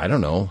 I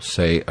don't know,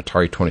 say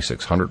Atari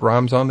 2600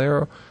 ROMs on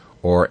there?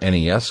 Or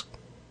NES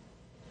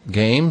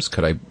games?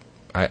 Could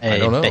I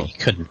don't know. Bet you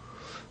couldn't.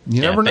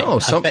 You never know.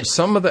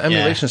 Some of the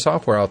emulation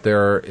software out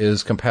there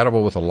is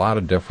compatible with a lot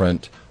of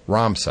different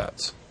ROM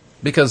sets.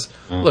 Because,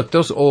 look,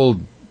 those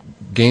old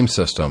game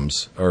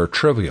systems are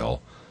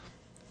trivial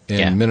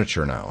in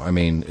miniature now. I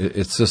mean,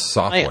 it's just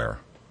software.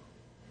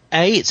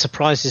 It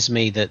surprises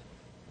me that,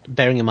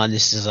 bearing in mind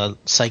this is a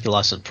Sega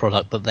licensed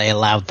product, but they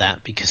allowed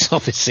that because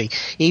obviously,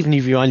 even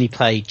if you only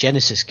play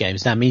Genesis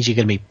games, that means you're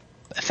going to be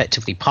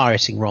effectively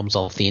pirating ROMs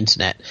off the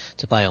internet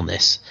to play on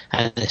this.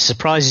 And it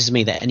surprises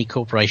me that any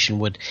corporation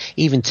would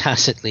even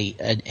tacitly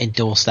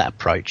endorse that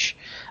approach.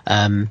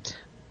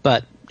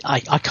 But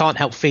I can't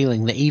help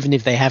feeling that even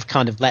if they have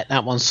kind of let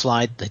that one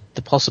slide,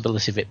 the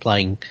possibility of it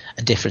playing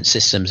a different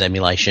systems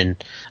emulation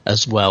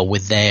as well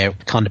with their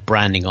kind of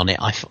branding on it,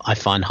 I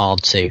find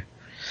hard to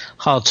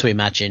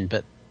imagine.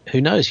 But who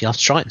knows? You'll have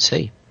to try it and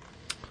see.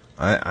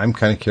 I'm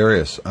kind of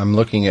curious. I'm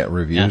looking at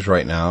reviews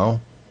right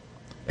now.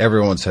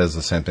 Everyone says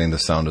the same thing. The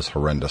sound is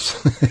horrendous.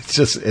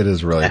 It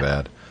is really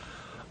bad.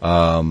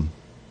 I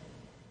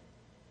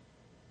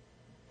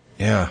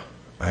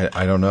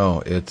don't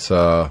know.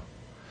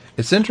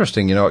 It's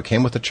interesting. It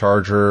came with a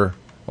charger,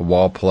 a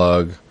wall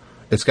plug.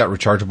 It's got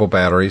rechargeable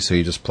batteries, so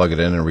you just plug it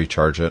in and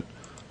recharge it.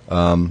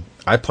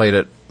 I played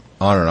it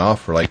on and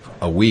off for like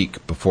a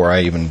week before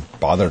I even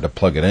bothered to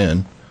plug it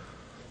in.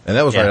 And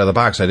that was right out of the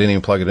box. I didn't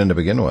even plug it in to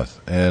begin with.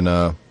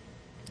 And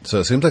so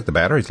it seems like the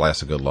batteries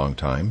last a good long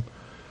time.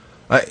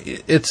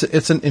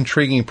 It's an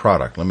intriguing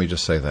product, let me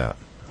just say that.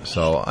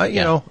 So,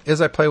 you know,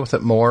 as I play with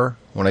it more,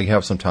 when I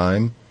have some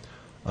time,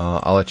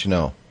 I'll let you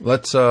know.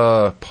 Let's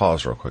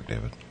pause real quick,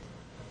 David.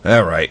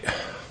 All right.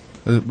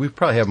 We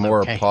probably have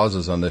more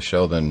pauses on this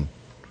show than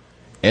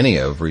any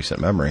of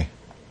recent memory.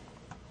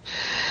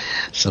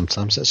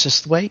 Sometimes that's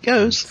just the way it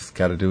goes. Just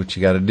got to do what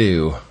you got to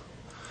do.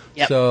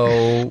 Yep.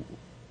 So,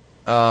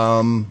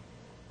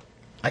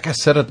 like I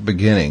said at the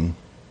beginning,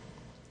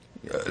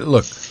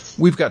 look,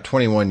 we've got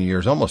 21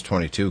 years, almost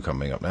 22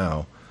 coming up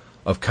now,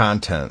 of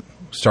content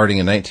starting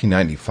in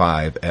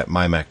 1995 at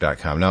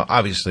mymac.com. Now,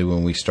 obviously,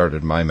 when we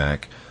started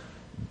MyMac,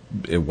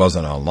 it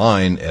wasn't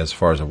online as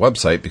far as a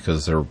website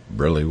because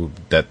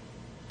that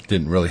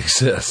didn't really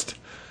exist.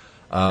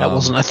 That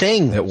wasn't a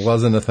thing. It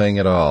wasn't a thing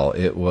at all.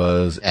 It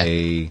was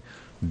a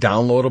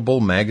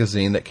downloadable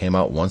magazine that came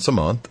out once a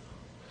month.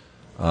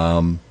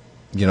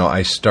 You know,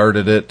 I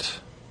started it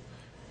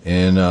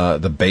in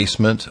the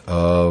basement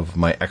of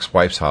my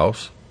ex-wife's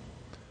house,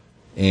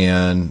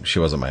 and she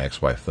wasn't my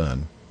ex-wife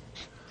then.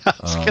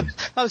 I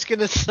was going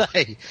to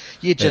say,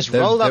 you just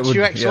rolled up to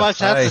your ex-wife's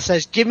house and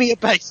says, give me a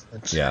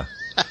basement. Yeah.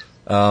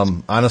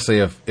 Honestly,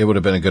 if it would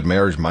have been a good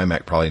marriage, my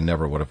Mac probably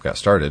never would have got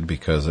started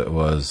because it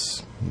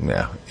was,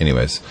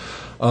 anyways.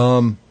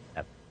 So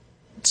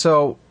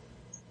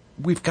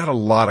we've got a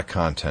lot of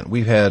content.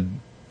 We've had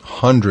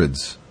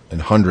hundreds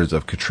and hundreds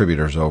of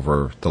contributors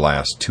over the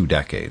last 2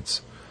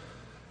 decades.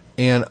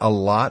 And a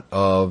lot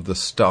of the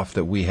stuff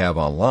that we have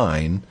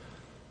online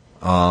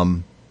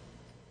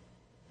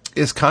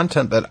is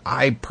content that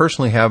I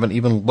personally haven't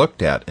even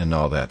looked at in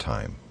all that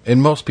time.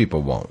 And most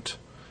people won't,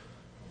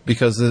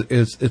 because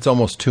it's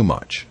almost too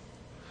much.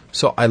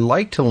 So I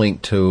like to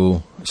link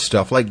to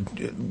stuff like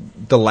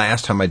the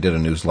last time I did a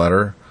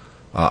newsletter,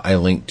 I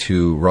linked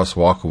to Russ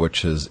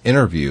Walkowicz's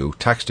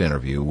text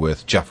interview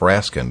with Jeff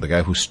Raskin, the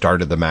guy who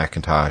started the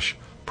Macintosh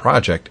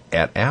project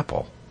at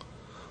Apple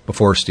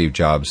before Steve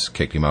Jobs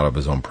kicked him out of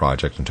his own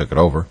project and took it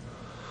over.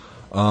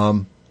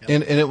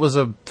 And it was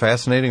a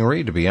fascinating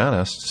read, to be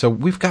honest. So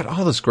we've got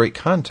all this great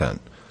content.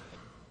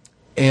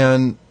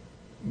 And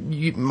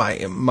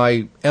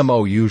my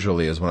MO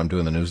usually is when I'm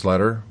doing the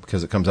newsletter,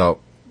 because it comes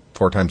out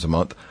 4 times a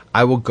month,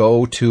 I will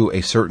go to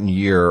a certain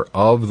year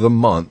of the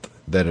month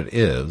that it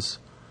is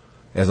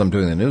as I'm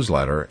doing the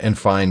newsletter and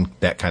find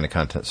that kind of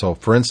content. So,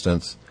 for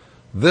instance,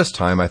 this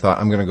time I thought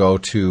I'm going to go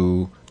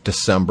to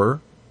December,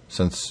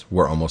 since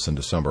we're almost in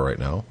December right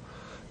now,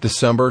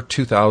 December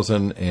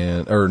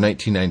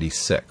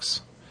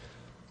 1996.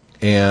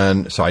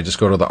 And so I just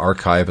go to the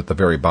archive at the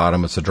very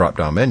bottom. It's a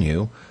drop-down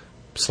menu.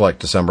 Select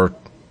December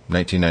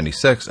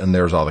 1996, and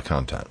there's all the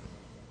content.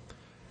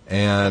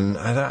 And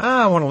I thought,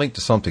 I want to link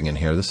to something in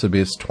here.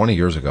 It's 20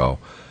 years ago.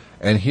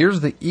 And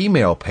here's the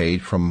email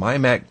page from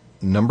MyMac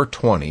number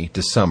 20,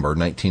 December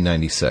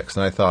 1996.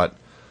 And I thought,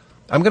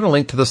 I'm going to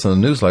link to this in the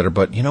newsletter,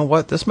 but you know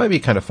what? This might be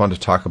kind of fun to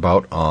talk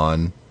about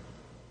on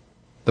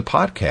the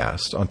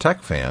podcast, on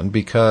TechFan,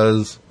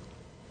 because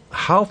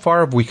how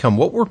far have we come?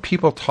 What were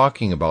people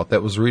talking about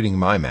that was reading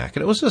MyMac? And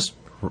it was just,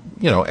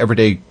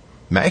 everyday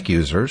Mac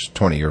users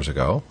 20 years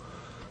ago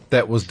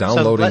that was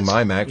downloading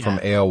MyMac from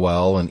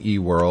AOL and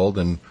eWorld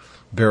and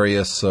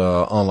various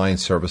online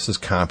services,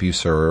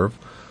 CompuServe,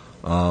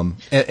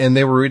 and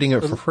they were reading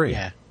it for free.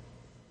 Yeah.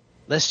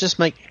 Let's just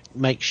make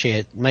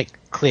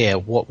clear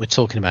what we're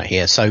talking about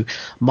here. So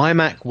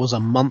MyMac was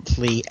a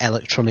monthly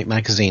electronic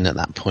magazine at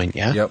that point,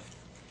 yeah? Yep.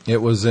 It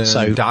was in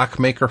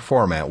DocMaker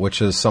format,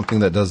 which is something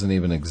that doesn't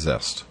even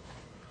exist.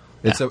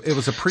 It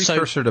was a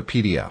precursor to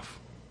PDF.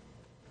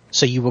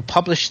 So you would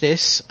publish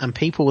this, and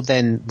people would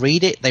then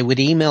read it. They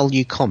would email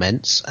you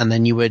comments, and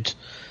then you would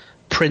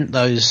print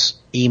those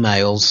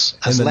emails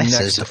as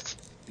letters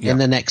in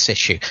the next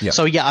issue. Yeah.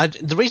 So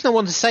the reason I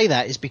wanted to say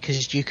that is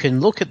because you can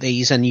look at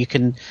these and you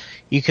can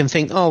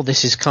think, oh,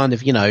 this is kind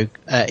of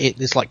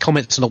it's like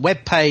comments on a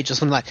web page or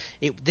something like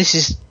it. This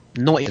is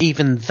not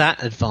even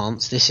that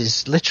advanced. This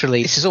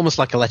is almost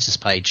like a letters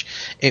page.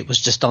 It was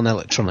just done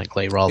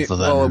electronically rather than.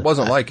 Well, it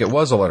wasn't it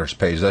was a letters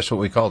page. That's what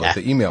we called it.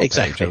 The email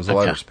page. It was a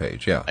letters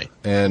page. Yeah. Right.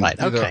 And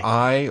either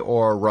I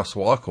or Russ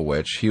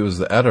Walkowicz, he was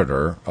the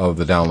editor of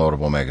the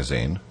downloadable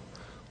magazine,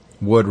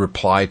 would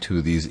reply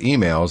to these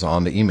emails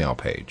on the email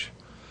page.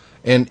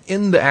 And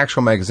in the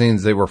actual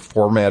magazines, they were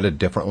formatted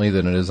differently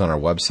than it is on our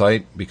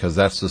website, because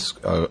that's just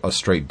a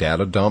straight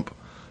data dump,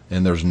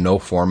 and there's no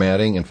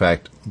formatting. In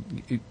fact,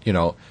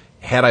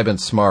 had I been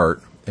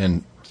smart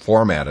and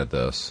formatted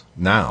this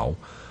now,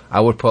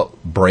 I would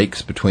put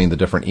breaks between the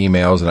different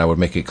emails, and I would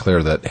make it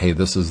clear that, hey,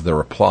 this is the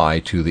reply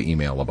to the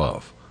email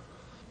above.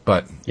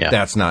 But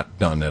that's not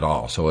done at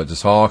all. So it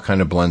just all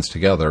kind of blends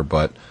together.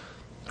 But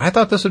I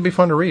thought this would be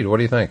fun to read. What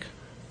do you think?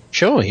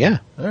 Sure, yeah.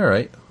 All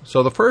right.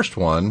 So the first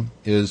one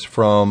is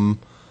from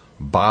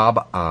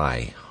Bob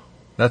I.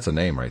 That's a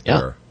name right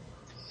there.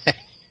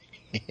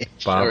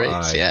 Bob Sure I.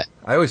 is, yeah.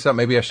 I always thought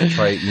maybe I should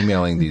try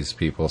emailing these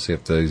people, see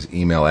if those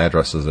email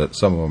addresses that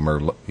some of them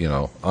are,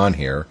 on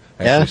here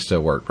actually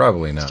still work.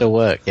 Probably not. Still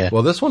work, yeah.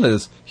 Well, this one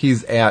is,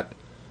 he's at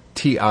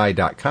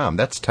TI.com.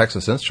 That's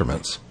Texas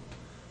Instruments.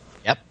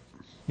 Yep.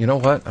 You know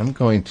what? I'm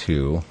going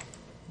to,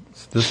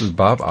 this is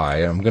Bob I.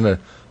 I'm going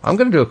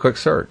to do a quick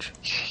search.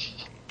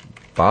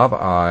 Bob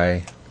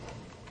I.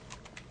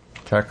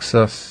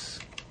 Texas.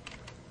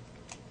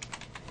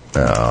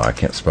 Oh, I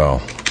can't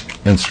spell.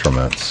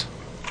 Instruments.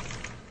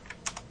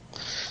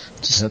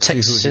 Does Let's see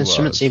Texas who he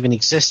Instruments was. even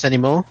exist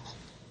anymore?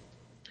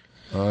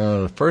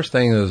 The first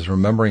thing is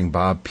remembering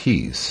Bob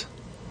Pease.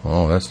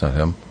 Oh, that's not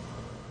him.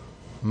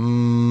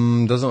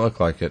 Doesn't look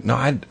like it. No,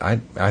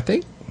 I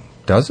think,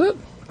 does it?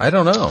 I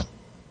don't know.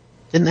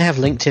 Didn't they have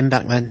LinkedIn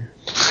back then?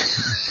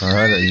 All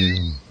right,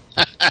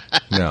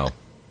 no.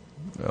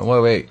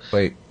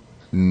 Wait.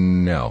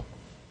 No.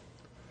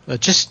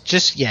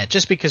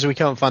 Just because we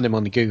can't find him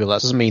on the Google,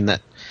 that doesn't mean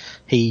that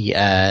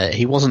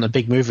he wasn't a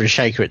big mover and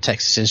shaker at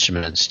Texas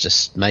Instruments.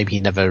 Just maybe he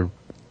never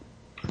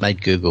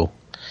made Google.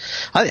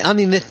 I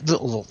mean,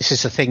 this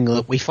is a thing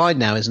that we find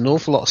now is an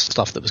awful lot of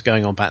stuff that was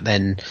going on back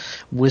then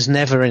was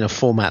never in a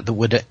format that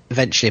would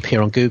eventually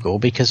appear on Google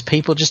because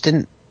people just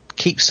didn't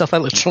keep stuff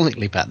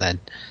electronically back then.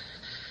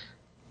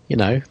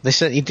 They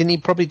said he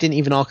probably didn't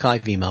even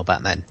archive email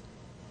back then.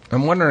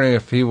 I'm wondering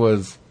if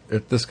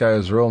this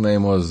guy's real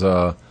name was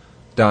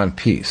Don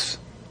Peace.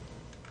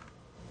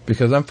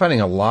 Because I'm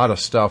finding a lot of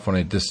stuff when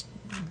I just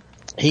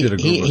did a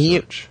Google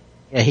search.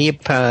 Yeah,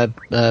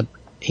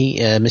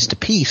 Mr.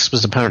 Peace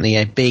was apparently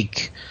a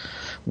big,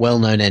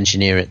 well-known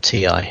engineer at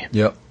TI.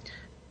 Yep.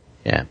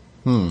 Yeah.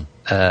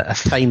 A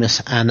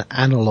famous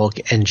analog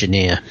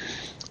engineer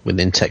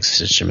within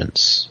Texas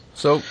Instruments.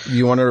 So,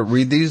 you want to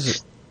read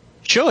these?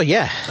 Sure,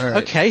 yeah. All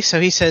right. Okay,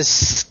 so he says,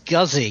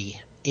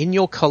 SCSI. In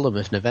your column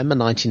of November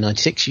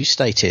 1996, you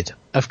stated,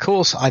 of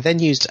course, I then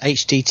used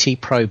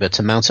HDT Prober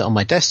to mount it on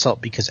my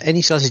desktop because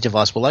any SCSI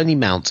device will only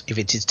mount if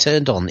it is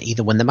turned on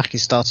either when the Mac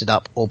is started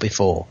up or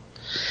before.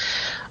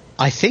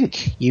 I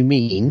think you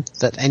mean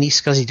that any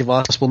SCSI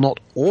device will not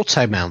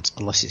auto-mount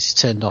unless it's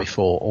turned on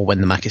before or when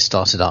the Mac is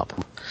started up.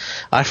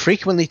 I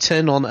frequently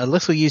turn on a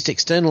little used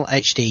external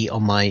HD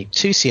on my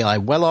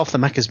 2CI well after the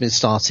Mac has been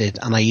started,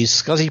 and I use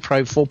SCSI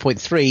Probe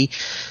 4.3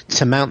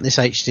 to mount this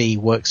HD.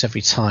 Works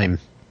every time.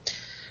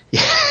 Yeah,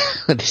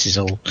 this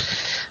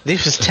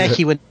was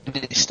techie when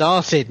it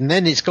started, and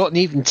then it's gotten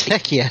even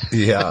techier.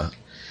 Yeah.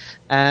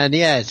 And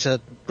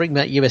to bring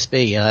back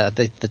USB,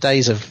 the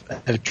days of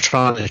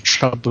trying to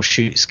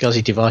troubleshoot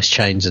SCSI device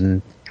chains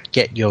and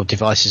get your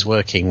devices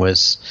working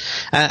was,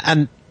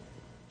 SCSI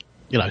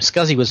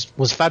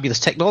was fabulous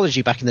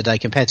technology back in the day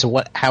compared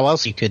to how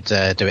else you could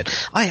do it.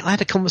 I had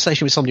a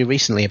conversation with somebody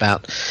recently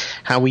about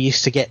how we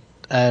used to get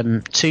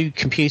two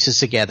computers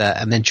together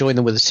and then join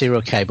them with a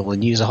serial cable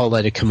and use a whole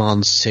load of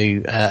commands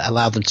to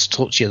allow them to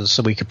talk to each other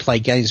so we could play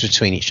games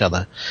between each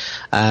other.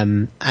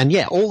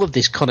 All of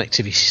this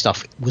connectivity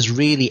stuff was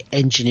really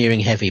engineering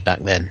heavy back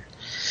then.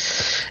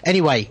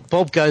 Anyway,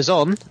 Bob goes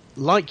on,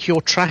 like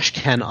your trash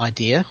can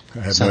idea. I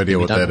have no idea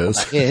what that is.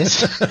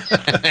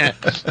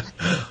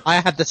 I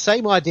had the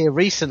same idea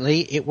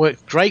recently. It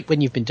worked great when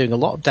you've been doing a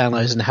lot of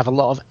downloads and have a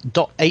lot of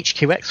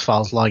 .hqx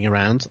files lying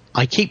around.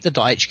 I keep the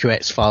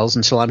 .hqx files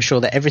until I'm sure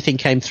that everything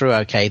came through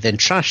okay, then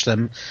trash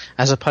them,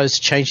 as opposed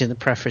to changing the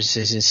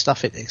preferences in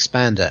Stuff It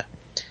Expander.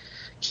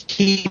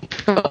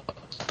 Keep up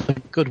the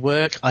good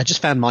work. I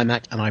just found my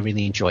Mac and I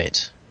really enjoy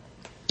it.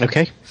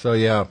 Okay. So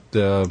you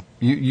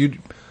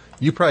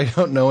probably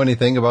don't know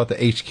anything about the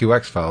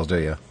HQX files,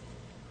 do you?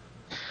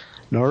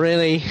 Not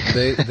really.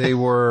 They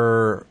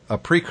were a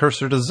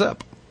precursor to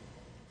zip.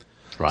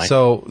 Right.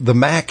 So the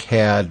Mac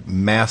had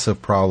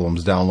massive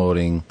problems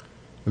downloading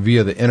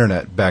via the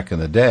internet back in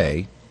the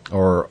day,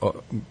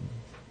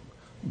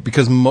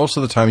 because most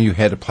of the time you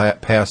had to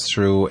pass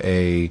through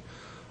a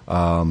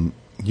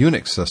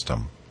Unix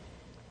system.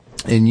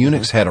 And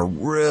Unix had a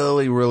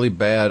really, really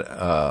bad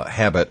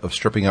habit of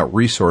stripping out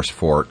resource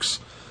forks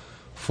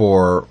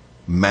for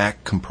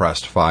Mac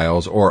compressed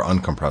files or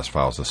uncompressed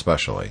files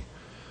especially.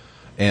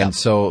 And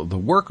so the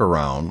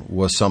workaround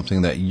was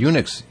something that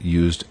Unix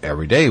used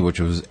every day, which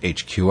was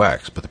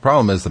HQX. But the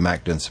problem is the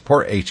Mac didn't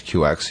support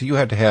HQX, so you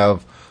had to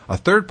have a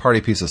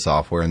third-party piece of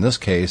software. In this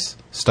case,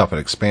 Stuff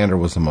It Expander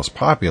was the most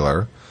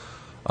popular,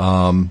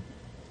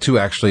 to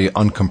actually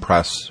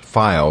uncompress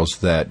files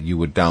that you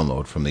would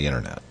download from the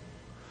internet.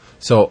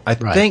 So I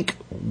think,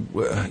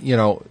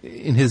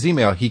 in his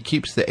email, he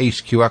keeps the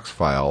HQX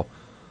file.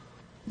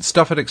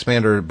 Stuff It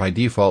Expander, by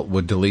default,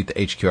 would delete the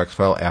HQX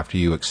file after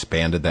you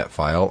expanded that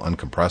file,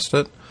 uncompressed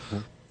it.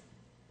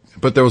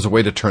 But there was a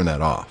way to turn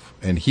that off.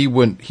 And he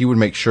would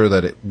make sure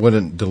that it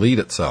wouldn't delete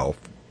itself,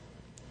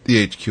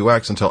 the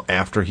HQX, until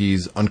after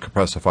he's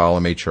uncompressed the file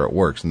and made sure it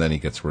works, and then he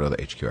gets rid of the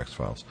HQX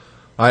files.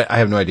 I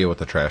have no idea what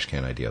the trash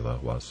can idea, though,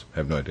 was. I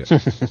have no idea.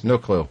 No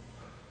clue.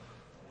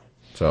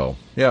 So,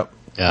 yeah.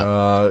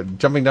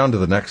 Jumping down to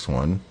the next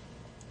one.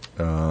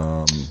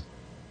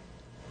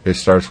 It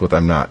starts with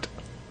I'm not.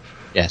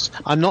 Yes.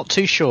 I'm not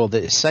too sure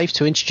that it's safe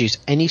to introduce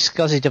any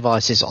SCSI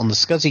devices on the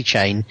SCSI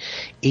chain,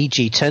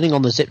 e.g. turning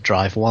on the zip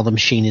drive while the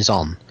machine is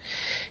on.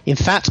 In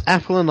fact,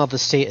 Apple and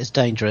others see it as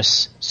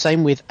dangerous.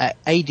 Same with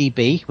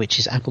ADB, which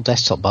is Apple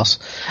Desktop Bus,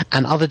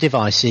 and other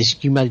devices.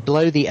 You may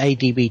blow the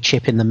ADB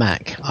chip in the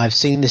Mac. I've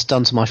seen this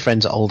done to my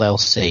friends at Old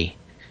LC.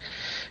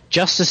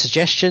 Just a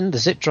suggestion, the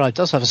zip drive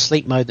does have a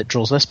sleep mode that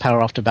draws less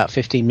power after about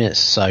 15 minutes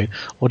or so,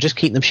 or just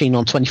keep the machine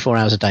on 24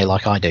 hours a day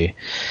like I do.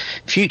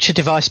 Future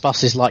device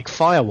buses like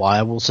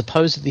FireWire will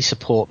supposedly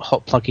support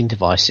hot plug-in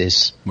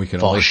devices. We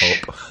can only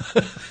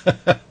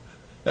hope.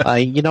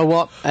 You know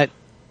what?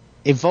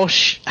 If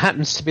Vosh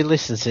happens to be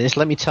listening to this,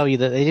 let me tell you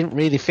that they didn't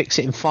really fix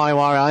it in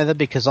FireWire either,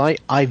 because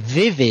I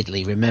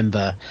vividly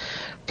remember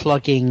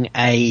plugging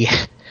a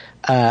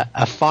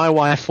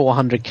FireWire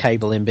 400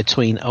 cable in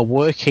between a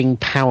working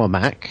Power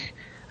Mac.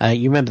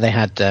 You remember they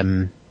had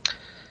some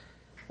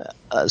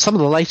of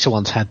the later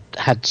ones had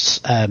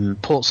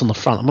ports on the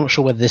front. I'm not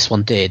sure whether this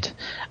one did,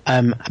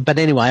 but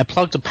anyway, I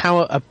plugged a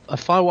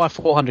FireWire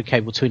 400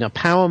 cable between a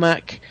Power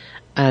Mac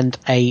and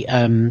a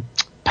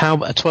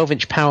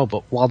 12-inch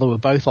PowerBook while they were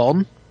both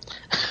on.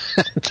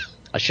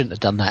 I shouldn't have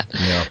done that,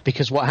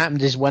 because what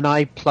happened is when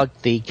I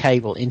plugged the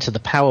cable into the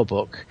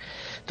PowerBook,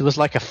 there was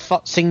like a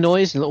futzing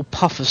noise, and a little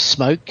puff of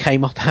smoke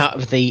came up out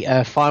of the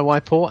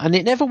FireWire port, and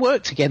it never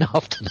worked again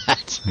after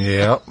that.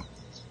 Yep.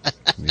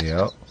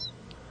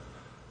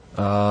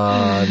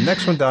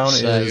 Next one down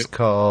is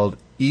called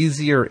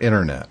Easier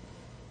Internet.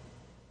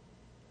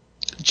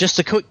 Just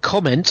a quick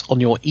comment on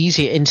your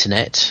Easier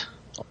Internet.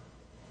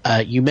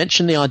 You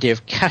mentioned the idea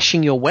of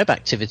caching your web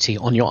activity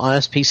on your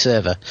ISP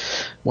server.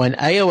 When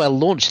AOL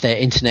launched their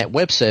internet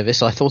web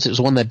service, I thought it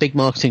was one of their big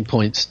marketing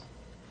points.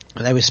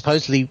 They were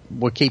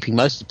keeping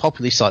most of the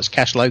popular sites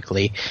cached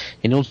locally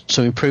in order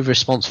to improve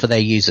response for their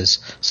users.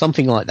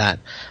 Something like that.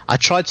 I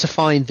tried to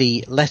find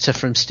the letter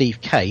from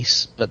Steve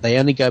Case, but they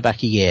only go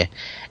back a year.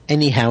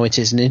 Anyhow, it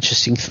is an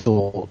interesting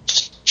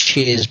thought.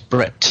 Cheers,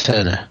 Brett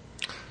Turner.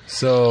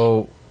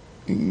 So,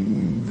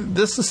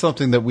 this is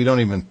something that we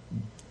don't even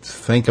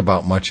think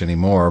about much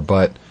anymore,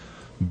 but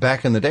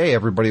back in the day,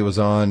 everybody was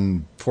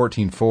on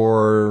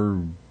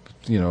 14.4,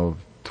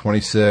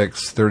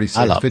 26, 36,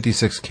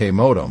 56K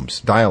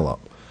modems, dial-up.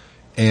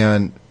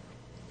 And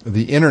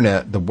the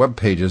internet, the web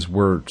pages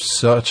were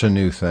such a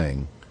new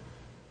thing.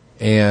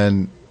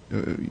 And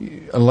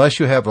unless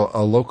you have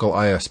a local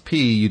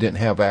ISP, you didn't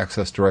have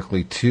access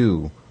directly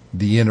to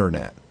the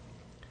internet.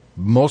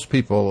 Most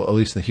people, at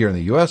least here in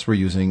the U.S., were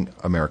using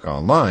America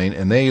Online,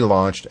 and they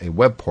launched a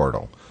web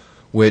portal,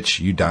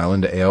 which you dial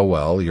into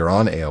AOL, you're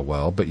on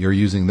AOL, but you're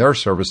using their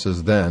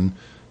services then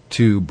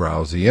to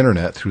browse the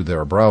internet through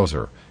their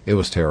browser. It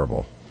was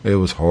terrible. It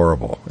was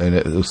horrible. And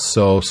it was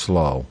so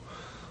slow.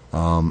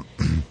 And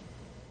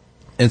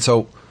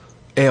so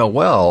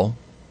AOL,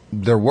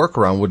 their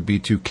workaround would be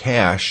to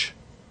cache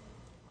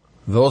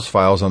those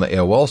files on the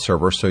AOL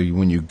server. So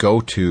when you go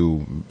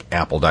to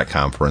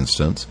apple.com, for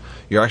instance,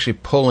 you're actually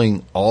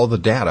pulling all the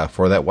data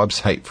for that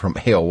website from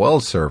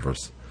AOL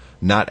servers,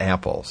 not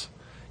Apple's.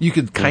 You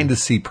could kind of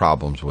see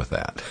problems with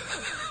that.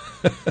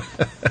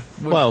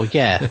 Well,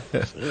 yeah.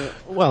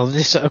 Well,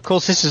 this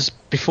is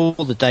before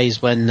the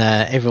days when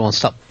everyone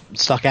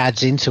stuck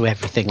ads into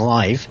everything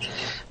live,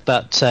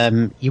 but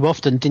you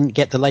often didn't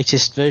get the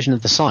latest version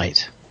of the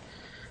site.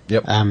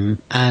 Yep.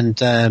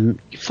 And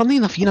funnily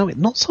enough,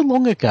 not so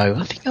long ago,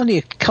 I think only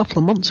a couple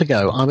of months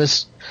ago,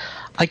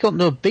 I got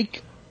into a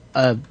big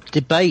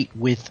debate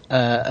with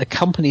a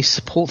company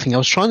support thing. I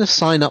was trying to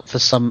sign up for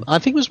I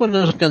think it was when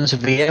I was going to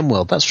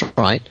VMworld, that's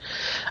right.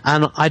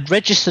 And I'd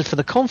registered for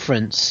the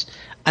conference,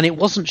 and it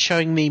wasn't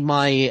showing me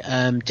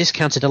my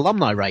discounted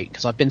alumni rate,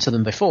 because I've been to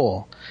them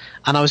before.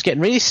 And I was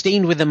getting really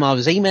steamed with them. I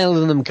was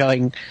emailing them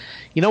going,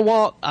 you know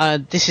what,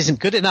 this isn't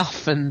good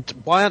enough, and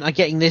why aren't I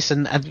getting this?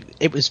 And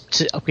it was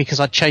because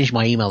I'd changed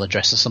my email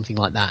address or something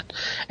like that.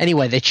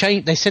 Anyway, they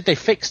said they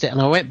fixed it,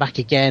 and I went back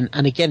again,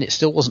 and again it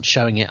still wasn't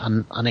showing it,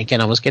 and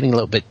again I was getting a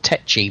little bit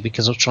tetchy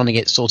because I was trying to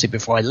get it sorted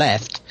before I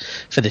left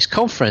for this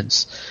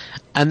conference.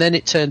 And then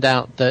it turned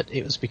out that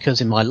it was because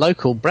in my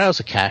local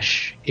browser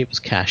cache, it was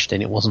cached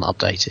and it wasn't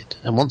updated.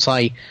 And once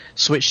I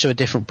switched to a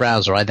different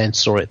browser, I then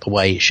saw it the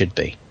way it should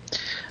be.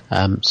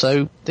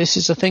 So this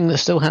is a thing that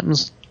still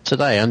happens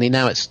today, only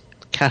now it's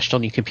cached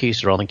on your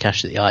computer rather than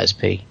cached at the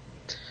ISP.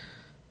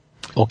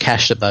 Or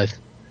cached at both.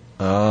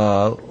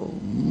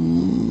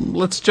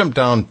 Let's jump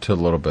down to a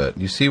little bit.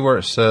 You see where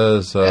it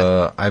says,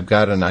 I've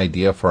got an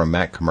idea for a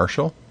Mac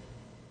commercial?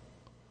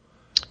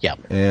 Yeah.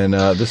 And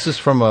this is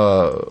from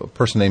a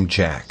person named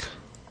Jack.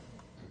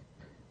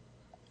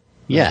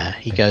 Yeah,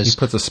 he goes... He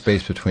puts a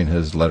space between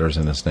his letters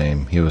and his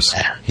name.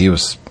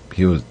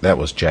 That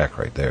was Jack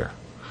right there.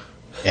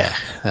 Yeah,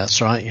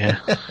 that's right. Yeah,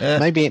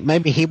 maybe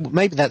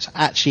that's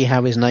actually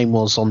how his name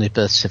was on his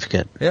birth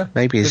certificate. Yeah,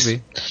 maybe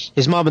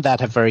his mum and dad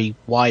have very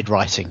wide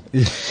writing.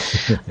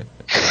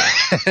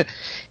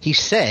 He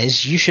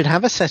says you should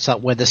have a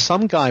setup where there's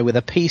some guy with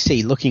a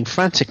PC looking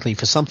frantically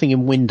for something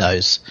in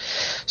Windows.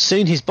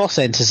 Soon his boss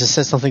enters and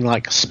says something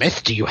like,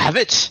 "Smith, do you have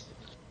it?"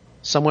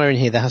 Somewhere in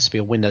here there has to be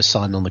a Windows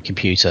sign on the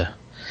computer.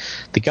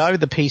 The guy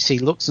with the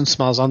PC looks and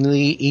smiles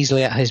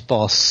uneasily at his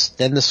boss.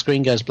 Then the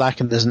screen goes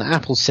black and there's an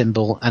Apple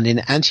symbol and in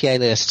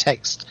anti-alias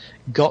text,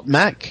 "Got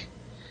Mac?"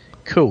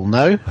 Cool,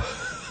 no?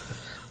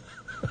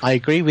 I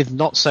agree with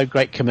not so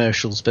great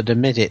commercials, but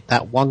admit it,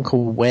 that one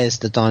called Where's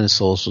the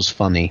Dinosaurs was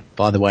funny.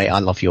 By the way, I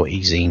love your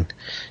e-zine.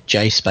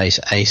 J space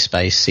A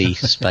space C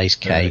space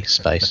K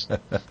space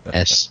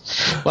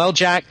S. Well,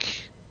 Jack,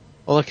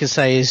 all I can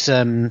say is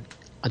I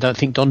don't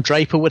think Don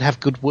Draper would have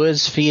good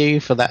words for you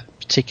for that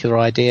particular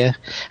idea.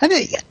 And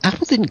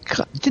Apple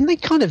didn't they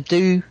kind of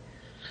do,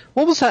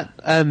 what was that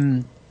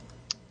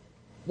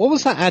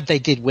ad they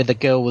did where the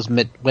girl was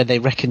where they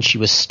reckoned she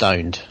was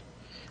stoned?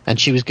 And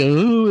she was going,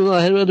 "Ooh,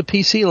 I had a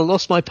PC and I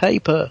lost my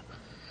paper."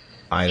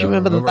 Do you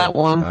remember that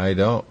one? I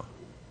don't.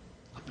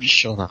 I'm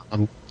sure that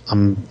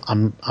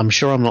I'm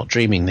sure I'm not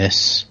dreaming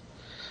this.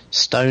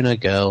 Stoner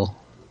girl,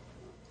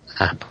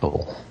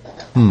 Apple.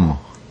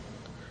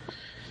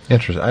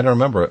 Interesting. I don't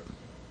remember it.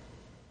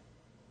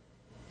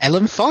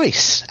 Ellen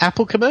Weiss,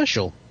 Apple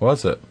commercial.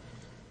 Was it?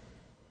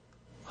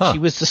 Huh. She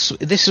was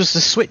this was the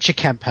Switcher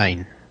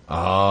campaign.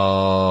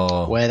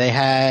 Oh. Where they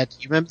had,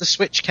 you remember the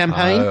Switch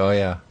campaign? Oh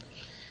yeah.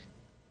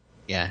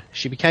 Yeah,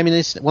 she became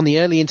one of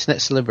the early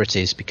internet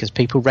celebrities because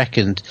people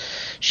reckoned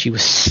she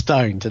was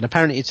stoned. And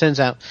apparently it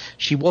turns out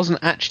she wasn't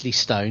actually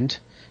stoned.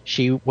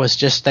 She was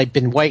just, they'd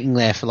been waiting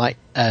there for like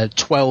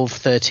 12,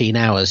 13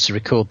 hours to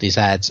record these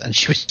ads, and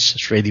she was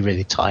just really,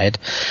 really tired.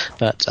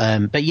 But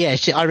yeah,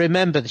 I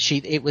remember that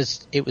it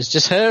was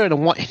just her and a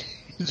white,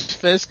 one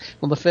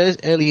of the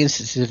first early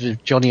instances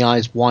of Johnny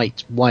Ive's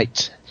white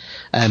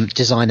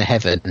designer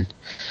heaven.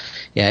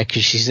 Yeah,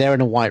 because she's there in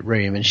a white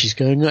room and she's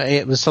going,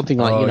 it was something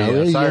like,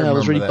 I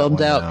was really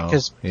bummed out now.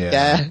 Because,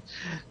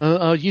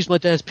 I used my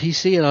dad's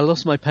PC and I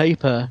lost my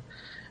paper,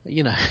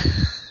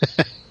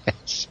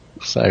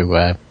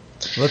 So,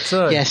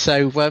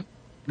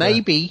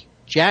 maybe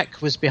Jack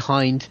was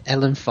behind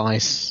Ellen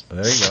Weiss.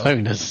 There you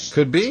Stoner's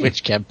Could be.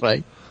 Switch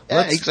campaign.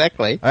 Yeah,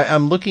 exactly.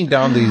 I'm looking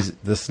down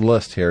this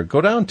list here. Go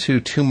down to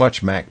Too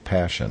Much Mac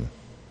Passion.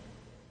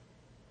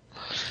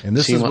 And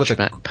this is with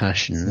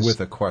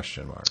a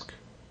question mark.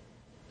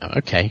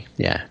 Okay,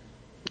 yeah.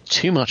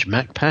 Too much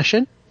Mac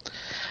passion?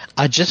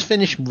 I just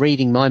finished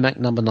reading My Mac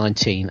number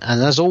 19,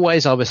 and as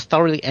always I was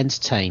thoroughly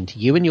entertained.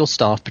 You and your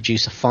staff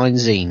produce a fine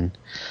zine.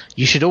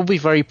 You should all be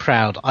very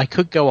proud. I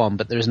could go on,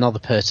 but there is another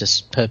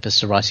purpose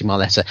to writing my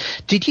letter.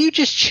 Did you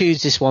just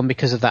choose this one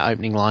because of that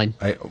opening line?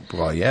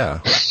 Well,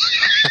 yeah.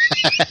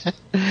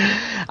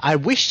 I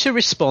wish to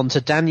respond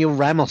to Daniel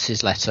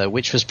Ramos's letter,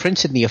 which was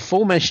printed in the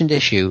aforementioned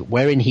issue,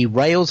 wherein he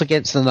rails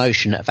against the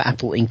notion of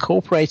Apple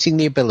incorporating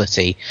the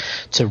ability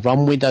to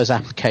run Windows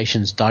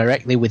applications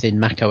directly within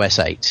Mac OS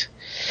 8.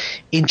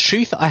 In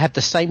truth, I had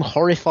the same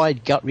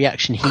horrified gut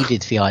reaction he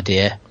did to the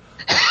idea.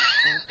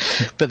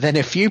 But then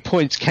a few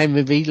points came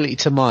immediately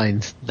to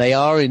mind. They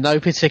are in no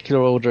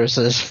particular order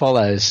as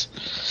follows.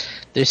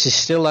 This is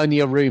still only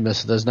a rumour,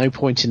 so there's no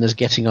point in us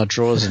getting our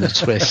drawers in a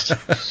twist.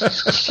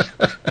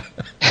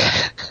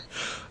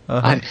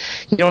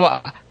 You know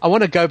what? I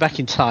want to go back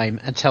in time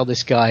and tell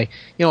this guy, you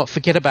know what,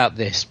 forget about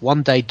this.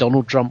 One day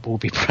Donald Trump will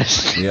be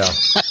president. Yeah.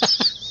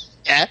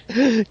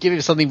 Yeah. Give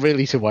him something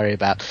really to worry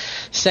about.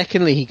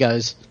 Secondly, he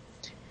goes,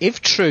 if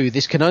true,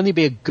 this can only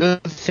be a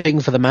good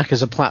thing for the Mac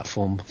as a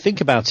platform. Think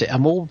about it, a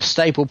more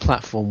stable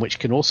platform which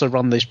can also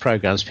run those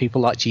programs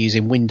people like to use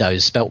in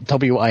Windows, spelt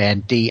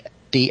WINDOZE.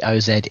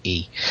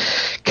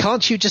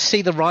 Can't you just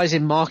see the rise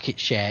in market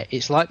share?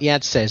 It's like the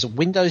ad says,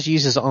 Windows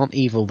users aren't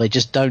evil, they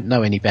just don't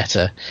know any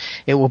better.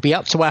 It will be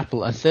up to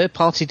Apple and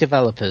third-party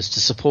developers to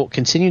support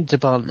continued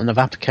development of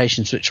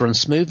applications which run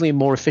smoothly and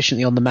more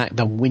efficiently on the Mac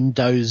than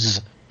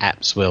Windows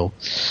apps will.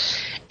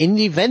 In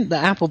the event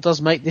that Apple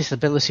does make this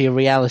ability a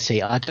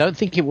reality, I don't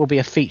think it will be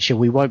a feature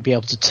we won't be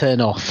able to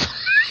turn off.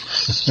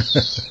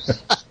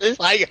 It's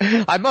like,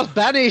 I must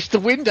banish the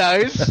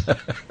Windows.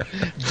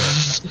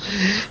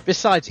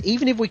 Besides,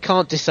 even if we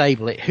can't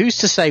disable it, who's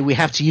to say we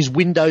have to use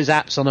Windows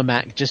apps on a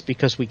Mac just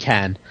because we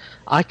can?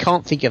 I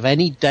can't think of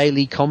any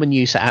daily common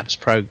use apps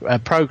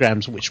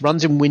programs which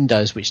runs in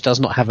Windows which does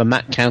not have a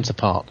Mac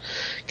counterpart.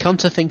 Come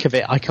to think of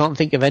it, I can't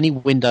think of any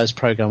Windows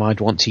program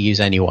I'd want to use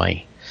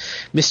anyway.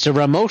 Mr.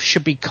 Ramos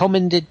should be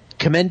commended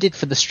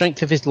for the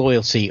strength of his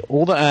loyalty.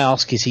 All that I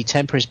ask is he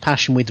temper his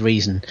passion with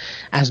reason.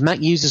 As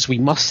Mac users, we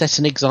must set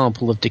an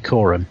example of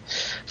decorum.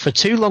 For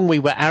too long we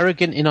were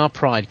arrogant in our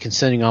pride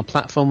concerning our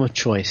platform of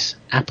choice.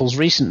 Apple's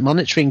recent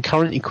monetary and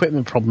current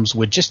equipment problems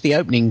were just the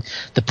opening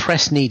the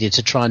press needed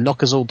to try and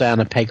knock us all down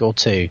a peg or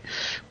two.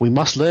 We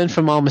must learn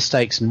from our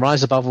mistakes and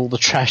rise above all the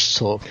trash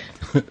talk.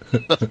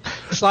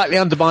 Slightly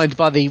undermined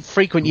by the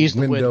frequent use of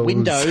the word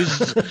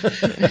Windows.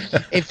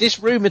 If this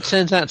rumour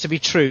turns out to be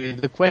true,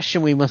 the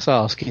question we must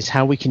ask is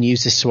how we can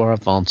use this to our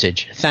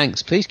advantage.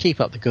 Thanks. Please keep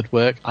up the good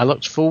work. I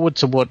look forward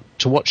to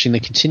watching the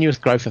continuous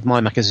growth of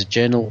My Mac as a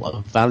journal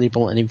of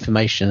valuable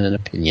information and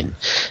opinion.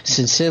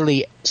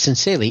 Sincerely,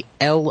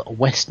 L.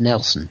 West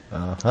Nelson.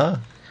 Uh-huh.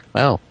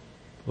 Well,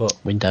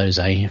 Windows,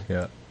 eh?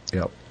 Yeah.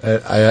 Yep.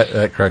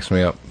 That cracks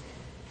me up.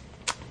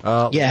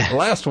 Yeah.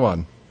 Last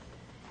one.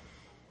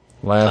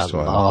 The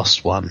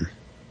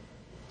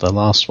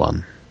last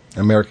one.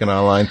 American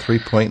Online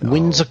 3.0.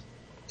 Windsor.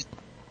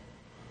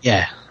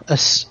 Yeah. A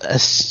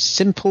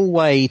simple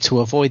way to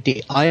avoid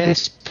the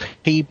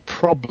ISP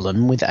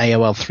problem with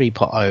AOL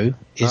 3.0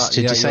 is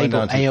to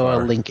disable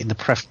AOL link in the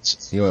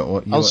preferences.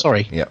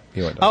 Sorry. Yeah,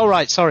 you went down. Oh,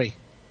 right, sorry.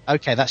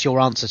 Okay, that's your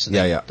answer to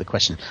the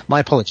question. My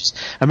apologies.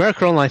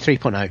 America Online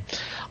 3.0.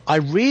 I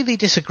really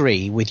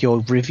disagree with your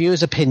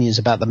reviewer's opinions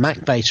about the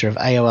Mac beta of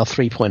AOL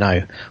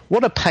 3.0.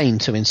 What a pain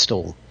to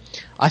install.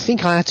 I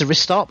think I had to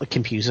restart the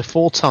computer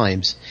 4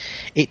 times.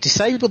 It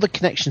disabled the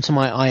connection to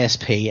my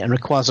ISP and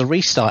requires a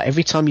restart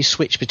every time you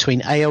switch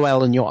between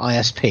AOL and your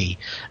ISP,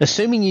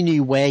 assuming you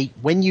knew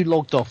when you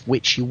logged off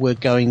which you were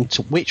going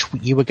to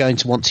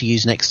want to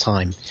use next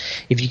time.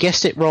 If you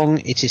guessed it wrong,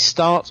 it is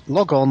start,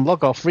 log on,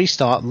 log off,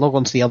 restart, and log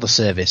on to the other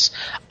service.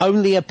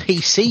 Only a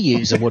PC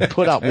user would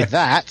put up with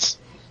that.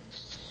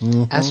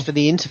 Mm-hmm. As for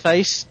the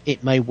interface,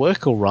 it may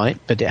work all right,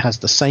 but it has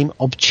the same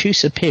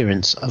obtuse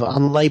appearance of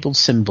unlabeled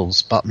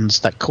symbols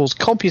buttons that cause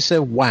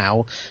CompuServe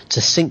WoW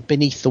to sink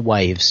beneath the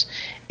waves.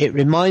 It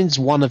reminds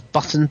one of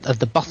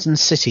the button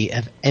city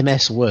of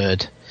MS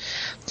Word.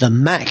 The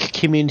Mac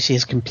community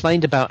has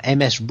complained about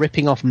MS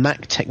ripping off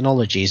Mac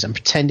technologies and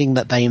pretending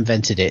that they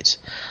invented it.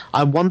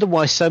 I wonder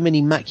why so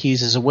many Mac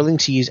users are willing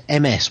to use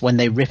MS when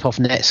they rip off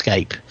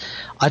Netscape.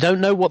 I don't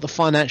know what the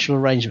financial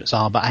arrangements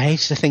are, but I hate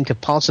to think of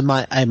part of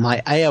my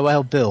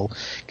AOL bill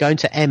going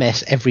to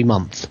MS every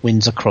month.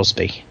 Windsor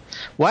Crosby.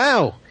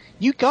 Wow!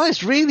 You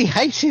guys really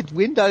hated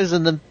Windows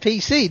and the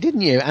PC,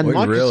 didn't you? And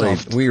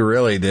Microsoft. We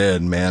really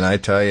did, man. I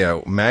tell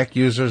you, Mac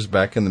users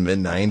back in the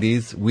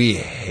mid-'90s, we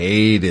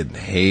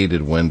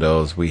hated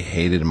Windows. We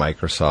hated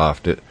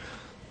Microsoft.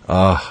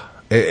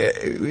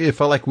 It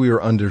felt like we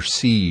were under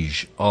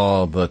siege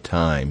all the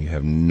time. You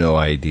have no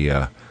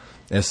idea.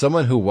 As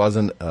someone who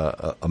wasn't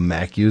a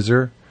Mac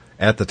user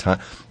at the time,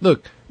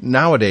 look,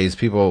 nowadays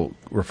people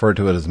refer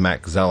to it as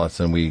Mac zealots,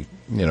 and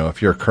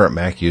if you're a current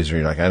Mac user,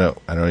 you're like, I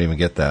don't even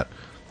get that.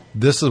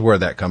 This is where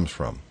that comes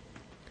from.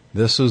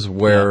 This is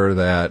where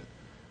that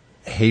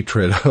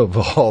hatred of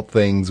all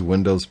things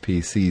Windows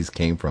PCs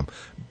came from.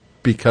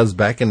 Because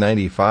back in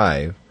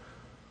 95,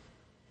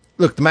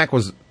 look, the Mac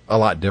was a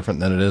lot different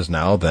than it is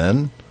now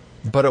then,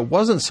 but it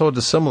wasn't so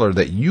dissimilar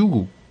that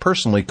you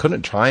personally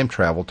couldn't time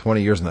travel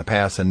 20 years in the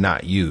past and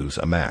not use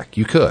a Mac.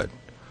 You could.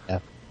 Yeah.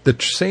 The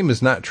same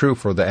is not true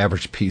for the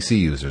average PC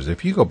users.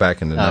 If you go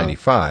back into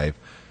 95,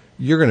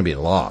 you're going to be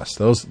lost.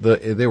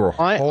 They were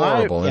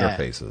horrible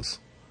interfaces.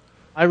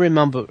 I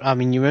remember. I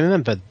mean, you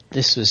remember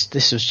this was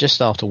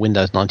just after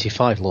Windows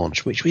 95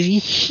 launch, which was a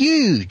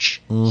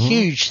huge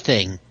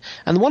thing.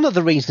 And one of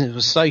the reasons it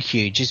was so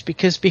huge is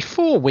because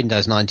before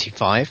Windows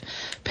 95,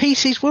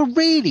 PCs were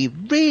really,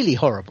 really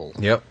horrible.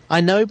 Yep.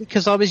 I know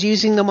because I was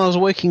using them. I was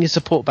working in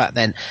support back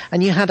then,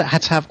 and you had to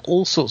have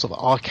all sorts of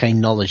arcane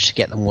knowledge to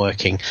get them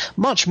working,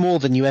 much more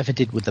than you ever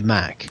did with the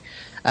Mac.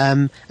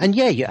 And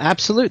yeah,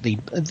 absolutely.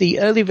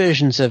 The early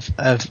versions of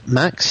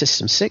Mac,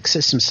 System 6,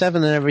 System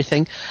 7 and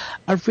everything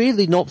are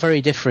really not very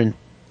different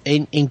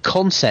in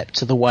concept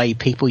to the way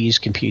people use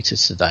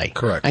computers today.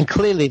 Correct. And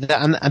clearly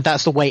and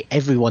that's the way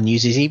everyone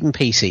uses even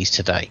PCs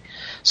today.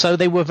 So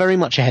they were very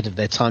much ahead of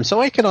their time. So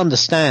I can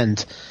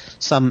understand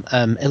some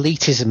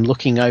elitism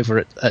looking over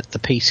at the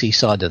PC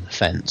side of the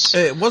fence.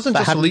 It wasn't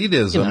just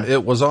elitism.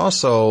 It was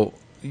also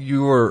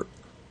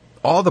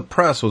all the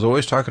press was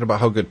always talking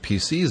about how good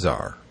PCs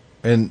are.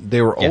 And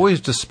they were always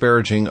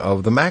disparaging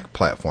of the Mac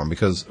platform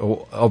because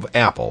of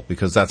Apple,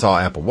 because that's all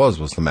Apple was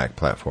the Mac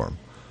platform.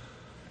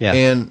 Yeah.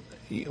 And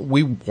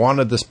we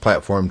wanted this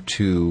platform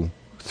to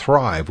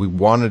thrive. We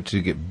wanted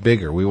to get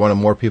bigger. We wanted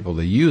more people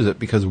to use it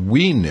because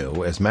we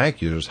knew as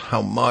Mac users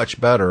how much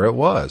better it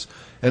was.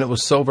 And it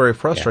was so very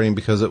frustrating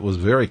because it was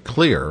very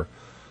clear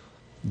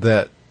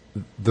that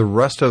the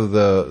rest of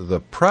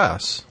the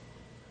press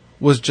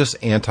was just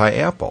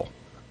anti-Apple.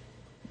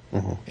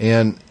 Mm-hmm.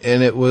 And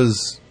it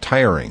was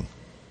tiring.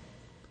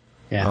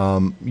 Yeah.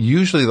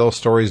 Usually those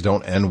stories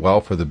don't end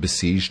well for the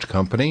besieged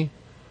company.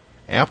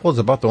 Apple is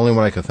about the only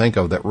one I could think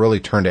of that really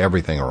turned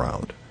everything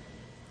around.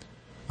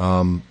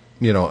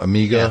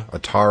 Amiga,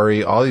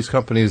 Atari, all these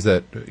companies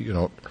that,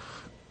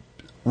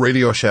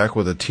 Radio Shack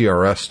with the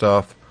TRS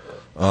stuff.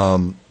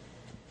 None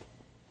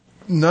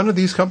of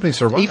these companies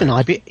survived.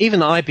 Even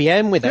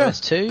IBM with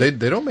MS2.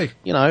 They don't make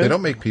they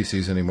don't make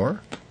PCs anymore.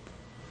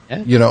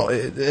 Yeah.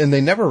 And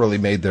they never really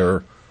made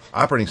their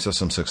operating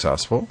system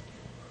successful.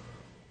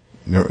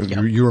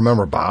 You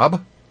remember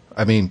Bob?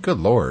 I mean, good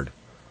Lord.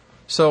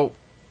 So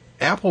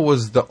Apple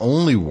was the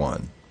only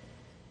one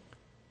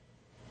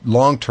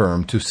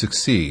long-term to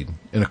succeed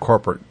from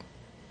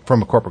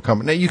a corporate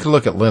company. Now, you can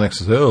look at Linux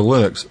and say,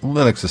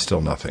 Linux is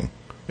still nothing.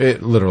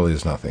 It literally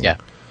is nothing. Yeah.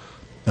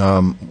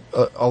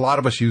 A lot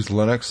of us use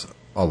Linux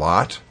a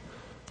lot,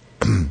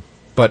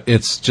 but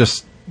it's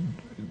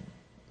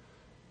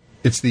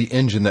the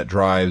engine that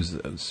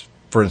drives,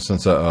 for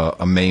instance,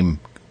 a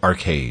MAME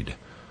arcade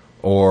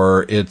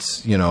or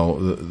it's,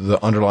 the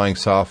underlying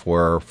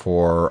software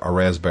for a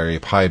Raspberry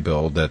Pi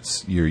build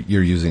that's you're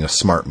using a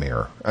smart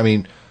mirror. I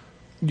mean,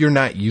 you're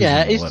not using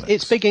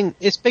Linux.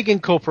 It's big in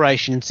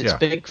corporations. It's Yeah.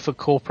 big for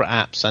corporate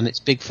apps, and it's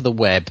big for the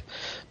web,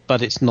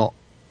 but it's not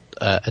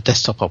a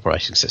desktop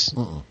operating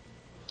system.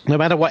 No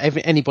matter what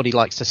anybody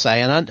likes to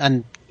say,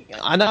 and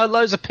I know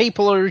loads of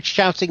people are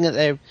shouting at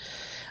their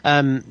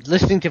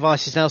listening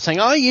devices now, saying,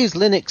 "I use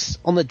Linux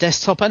on the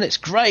desktop, and it's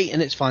great,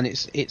 and it's fine."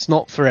 It's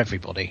not for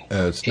everybody.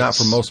 It's not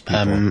for most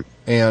people.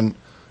 And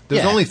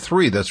there's only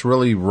three that's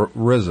really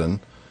risen.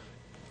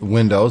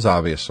 Windows,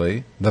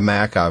 obviously, the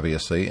Mac,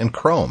 obviously, and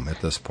Chrome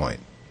at this point.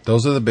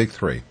 Those are the big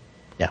three.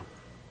 Yeah.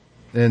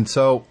 And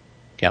so,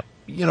 Yep.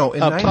 in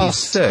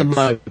Plus 96... the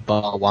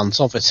mobile ones,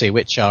 obviously,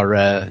 which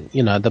are,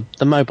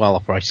 the mobile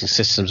operating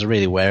systems are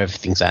really where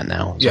everything's at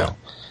now. As well.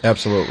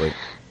 Absolutely.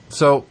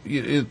 So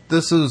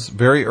this is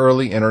very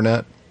early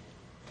internet.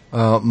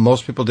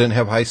 Most people didn't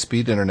have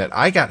high-speed internet.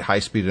 I got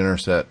high-speed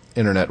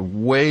internet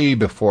way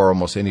before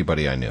almost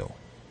anybody I knew.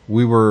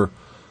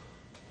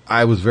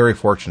 I was very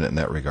fortunate in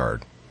that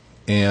regard.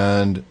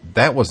 And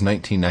that was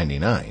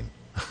 1999.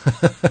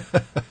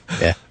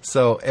 Yeah.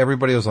 So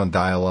everybody was on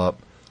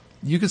dial-up.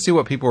 You could see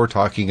what people were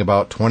talking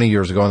about 20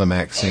 years ago on the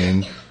Mac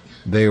scene.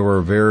 They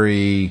were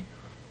very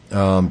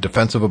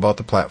defensive about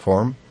the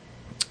platform.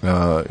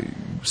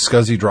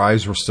 SCSI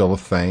drives were still a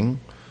thing.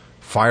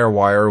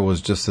 FireWire was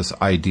just this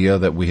idea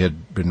that we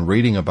had been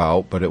reading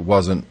about, but it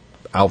wasn't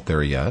out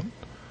there yet.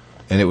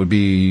 And it would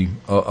be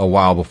a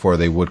while before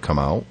they would come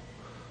out.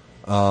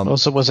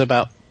 Also, was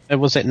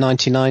it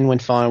 99 when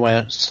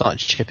FireWire started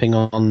shipping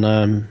on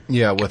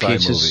with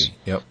computers? iMovie.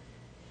 Yep.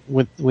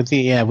 With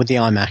the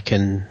iMac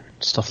and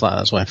stuff like that.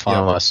 That's when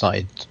FireWire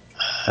started.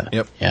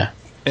 Yep. Yeah.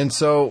 And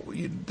so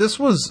this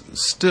was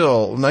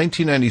still,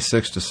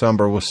 1996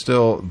 December was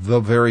still the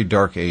very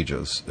dark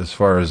ages as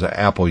far as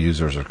Apple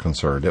users are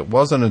concerned. It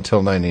wasn't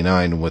until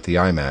 99 with the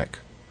iMac.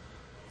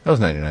 That was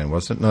 99,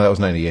 wasn't it? No, that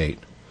was 98.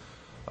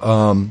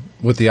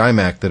 With the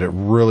iMac that it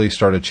really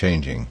started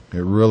changing.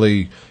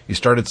 You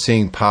started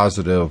seeing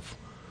positive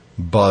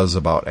buzz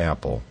about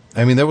Apple.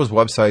 I mean, there was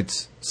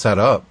websites set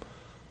up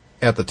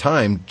at the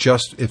time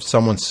just if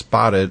someone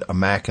spotted a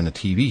Mac in a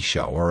TV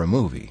show or a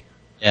movie.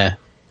 Yeah.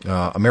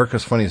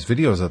 America's Funniest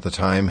Videos at the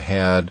time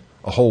had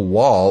a whole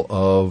wall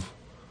of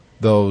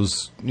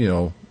those,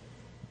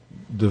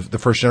 the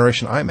first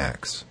generation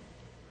iMacs.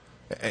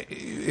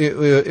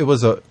 It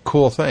was a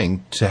cool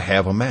thing to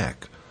have a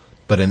Mac,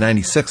 but in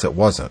 96 it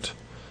wasn't.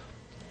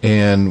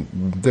 And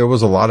there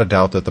was a lot of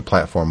doubt that the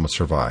platform would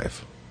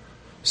survive.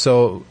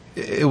 So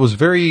it was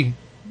very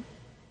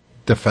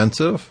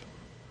defensive,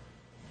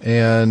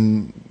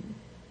 and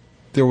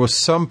there was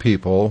some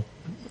people...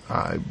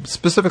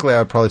 specifically, I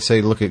would probably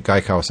say look at Guy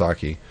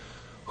Kawasaki,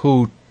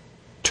 who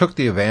took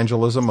the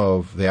evangelism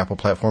of the Apple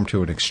platform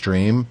to an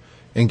extreme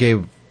and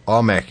gave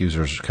all Mac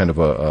users kind of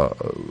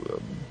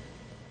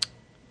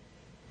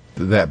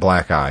that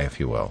black eye, if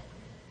you will.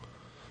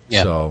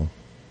 Yeah. So,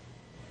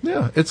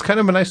 it's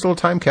kind of a nice little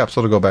time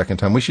capsule to go back in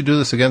time. We should do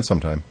this again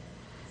sometime.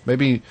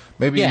 Maybe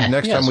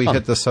next time we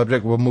hit the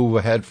subject, we'll move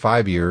ahead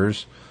 5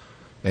 years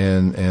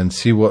and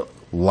see what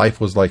life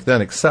was like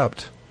then,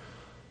 except...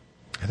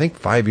 I think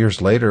 5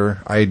 years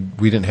later,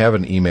 we didn't have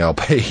an email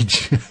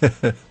page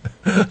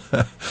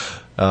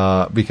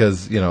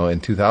because, in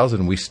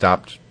 2000 we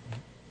stopped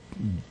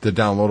the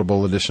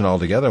downloadable edition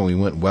altogether and we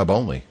went web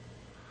only.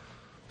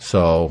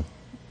 So,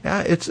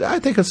 I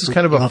think this is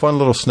kind of a fun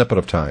little snippet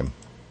of time.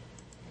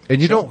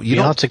 And you don't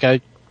have to go.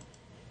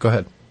 Go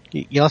ahead.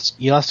 You'll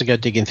have to go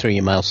digging through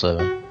your mail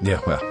server.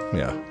 Yeah, well,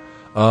 yeah.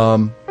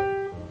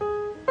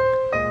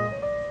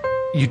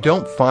 You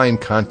don't find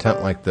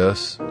content like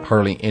this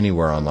hardly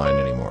anywhere online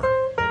anymore.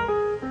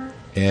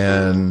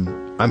 And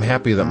I'm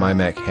happy that my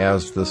Mac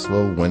has this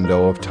little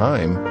window of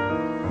time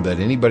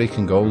that anybody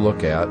can go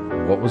look at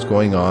what was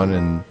going on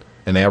in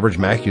an average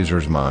Mac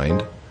user's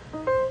mind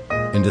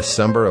in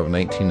December of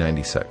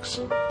 1996.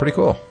 Pretty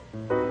cool.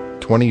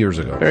 20 years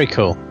ago. Very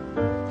cool.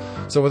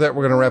 So with that,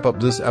 we're going to wrap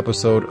up this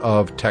episode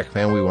of Tech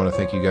Fan. We want to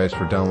thank you guys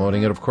for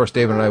downloading it. Of course,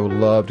 David and I would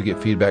love to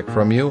get feedback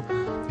from you.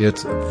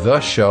 It's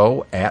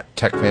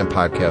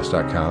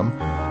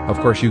theshow@techfanpodcast.com. Of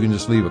course, you can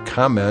just leave a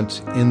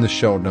comment in the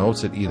show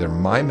notes at either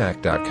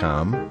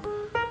mymac.com,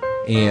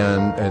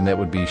 and that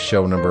would be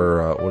show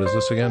number, what is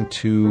this again,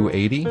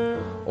 280,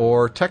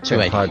 or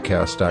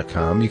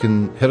techfanpodcast.com. You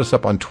can hit us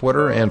up on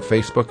Twitter and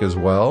Facebook as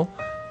well,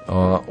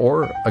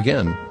 or,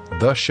 again,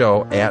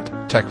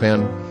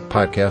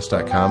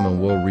 theshow@techfanpodcast.com,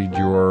 and we'll read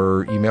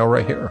your email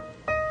right here.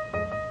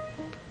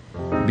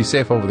 Be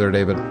safe over there,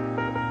 David.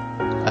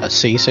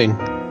 See you soon.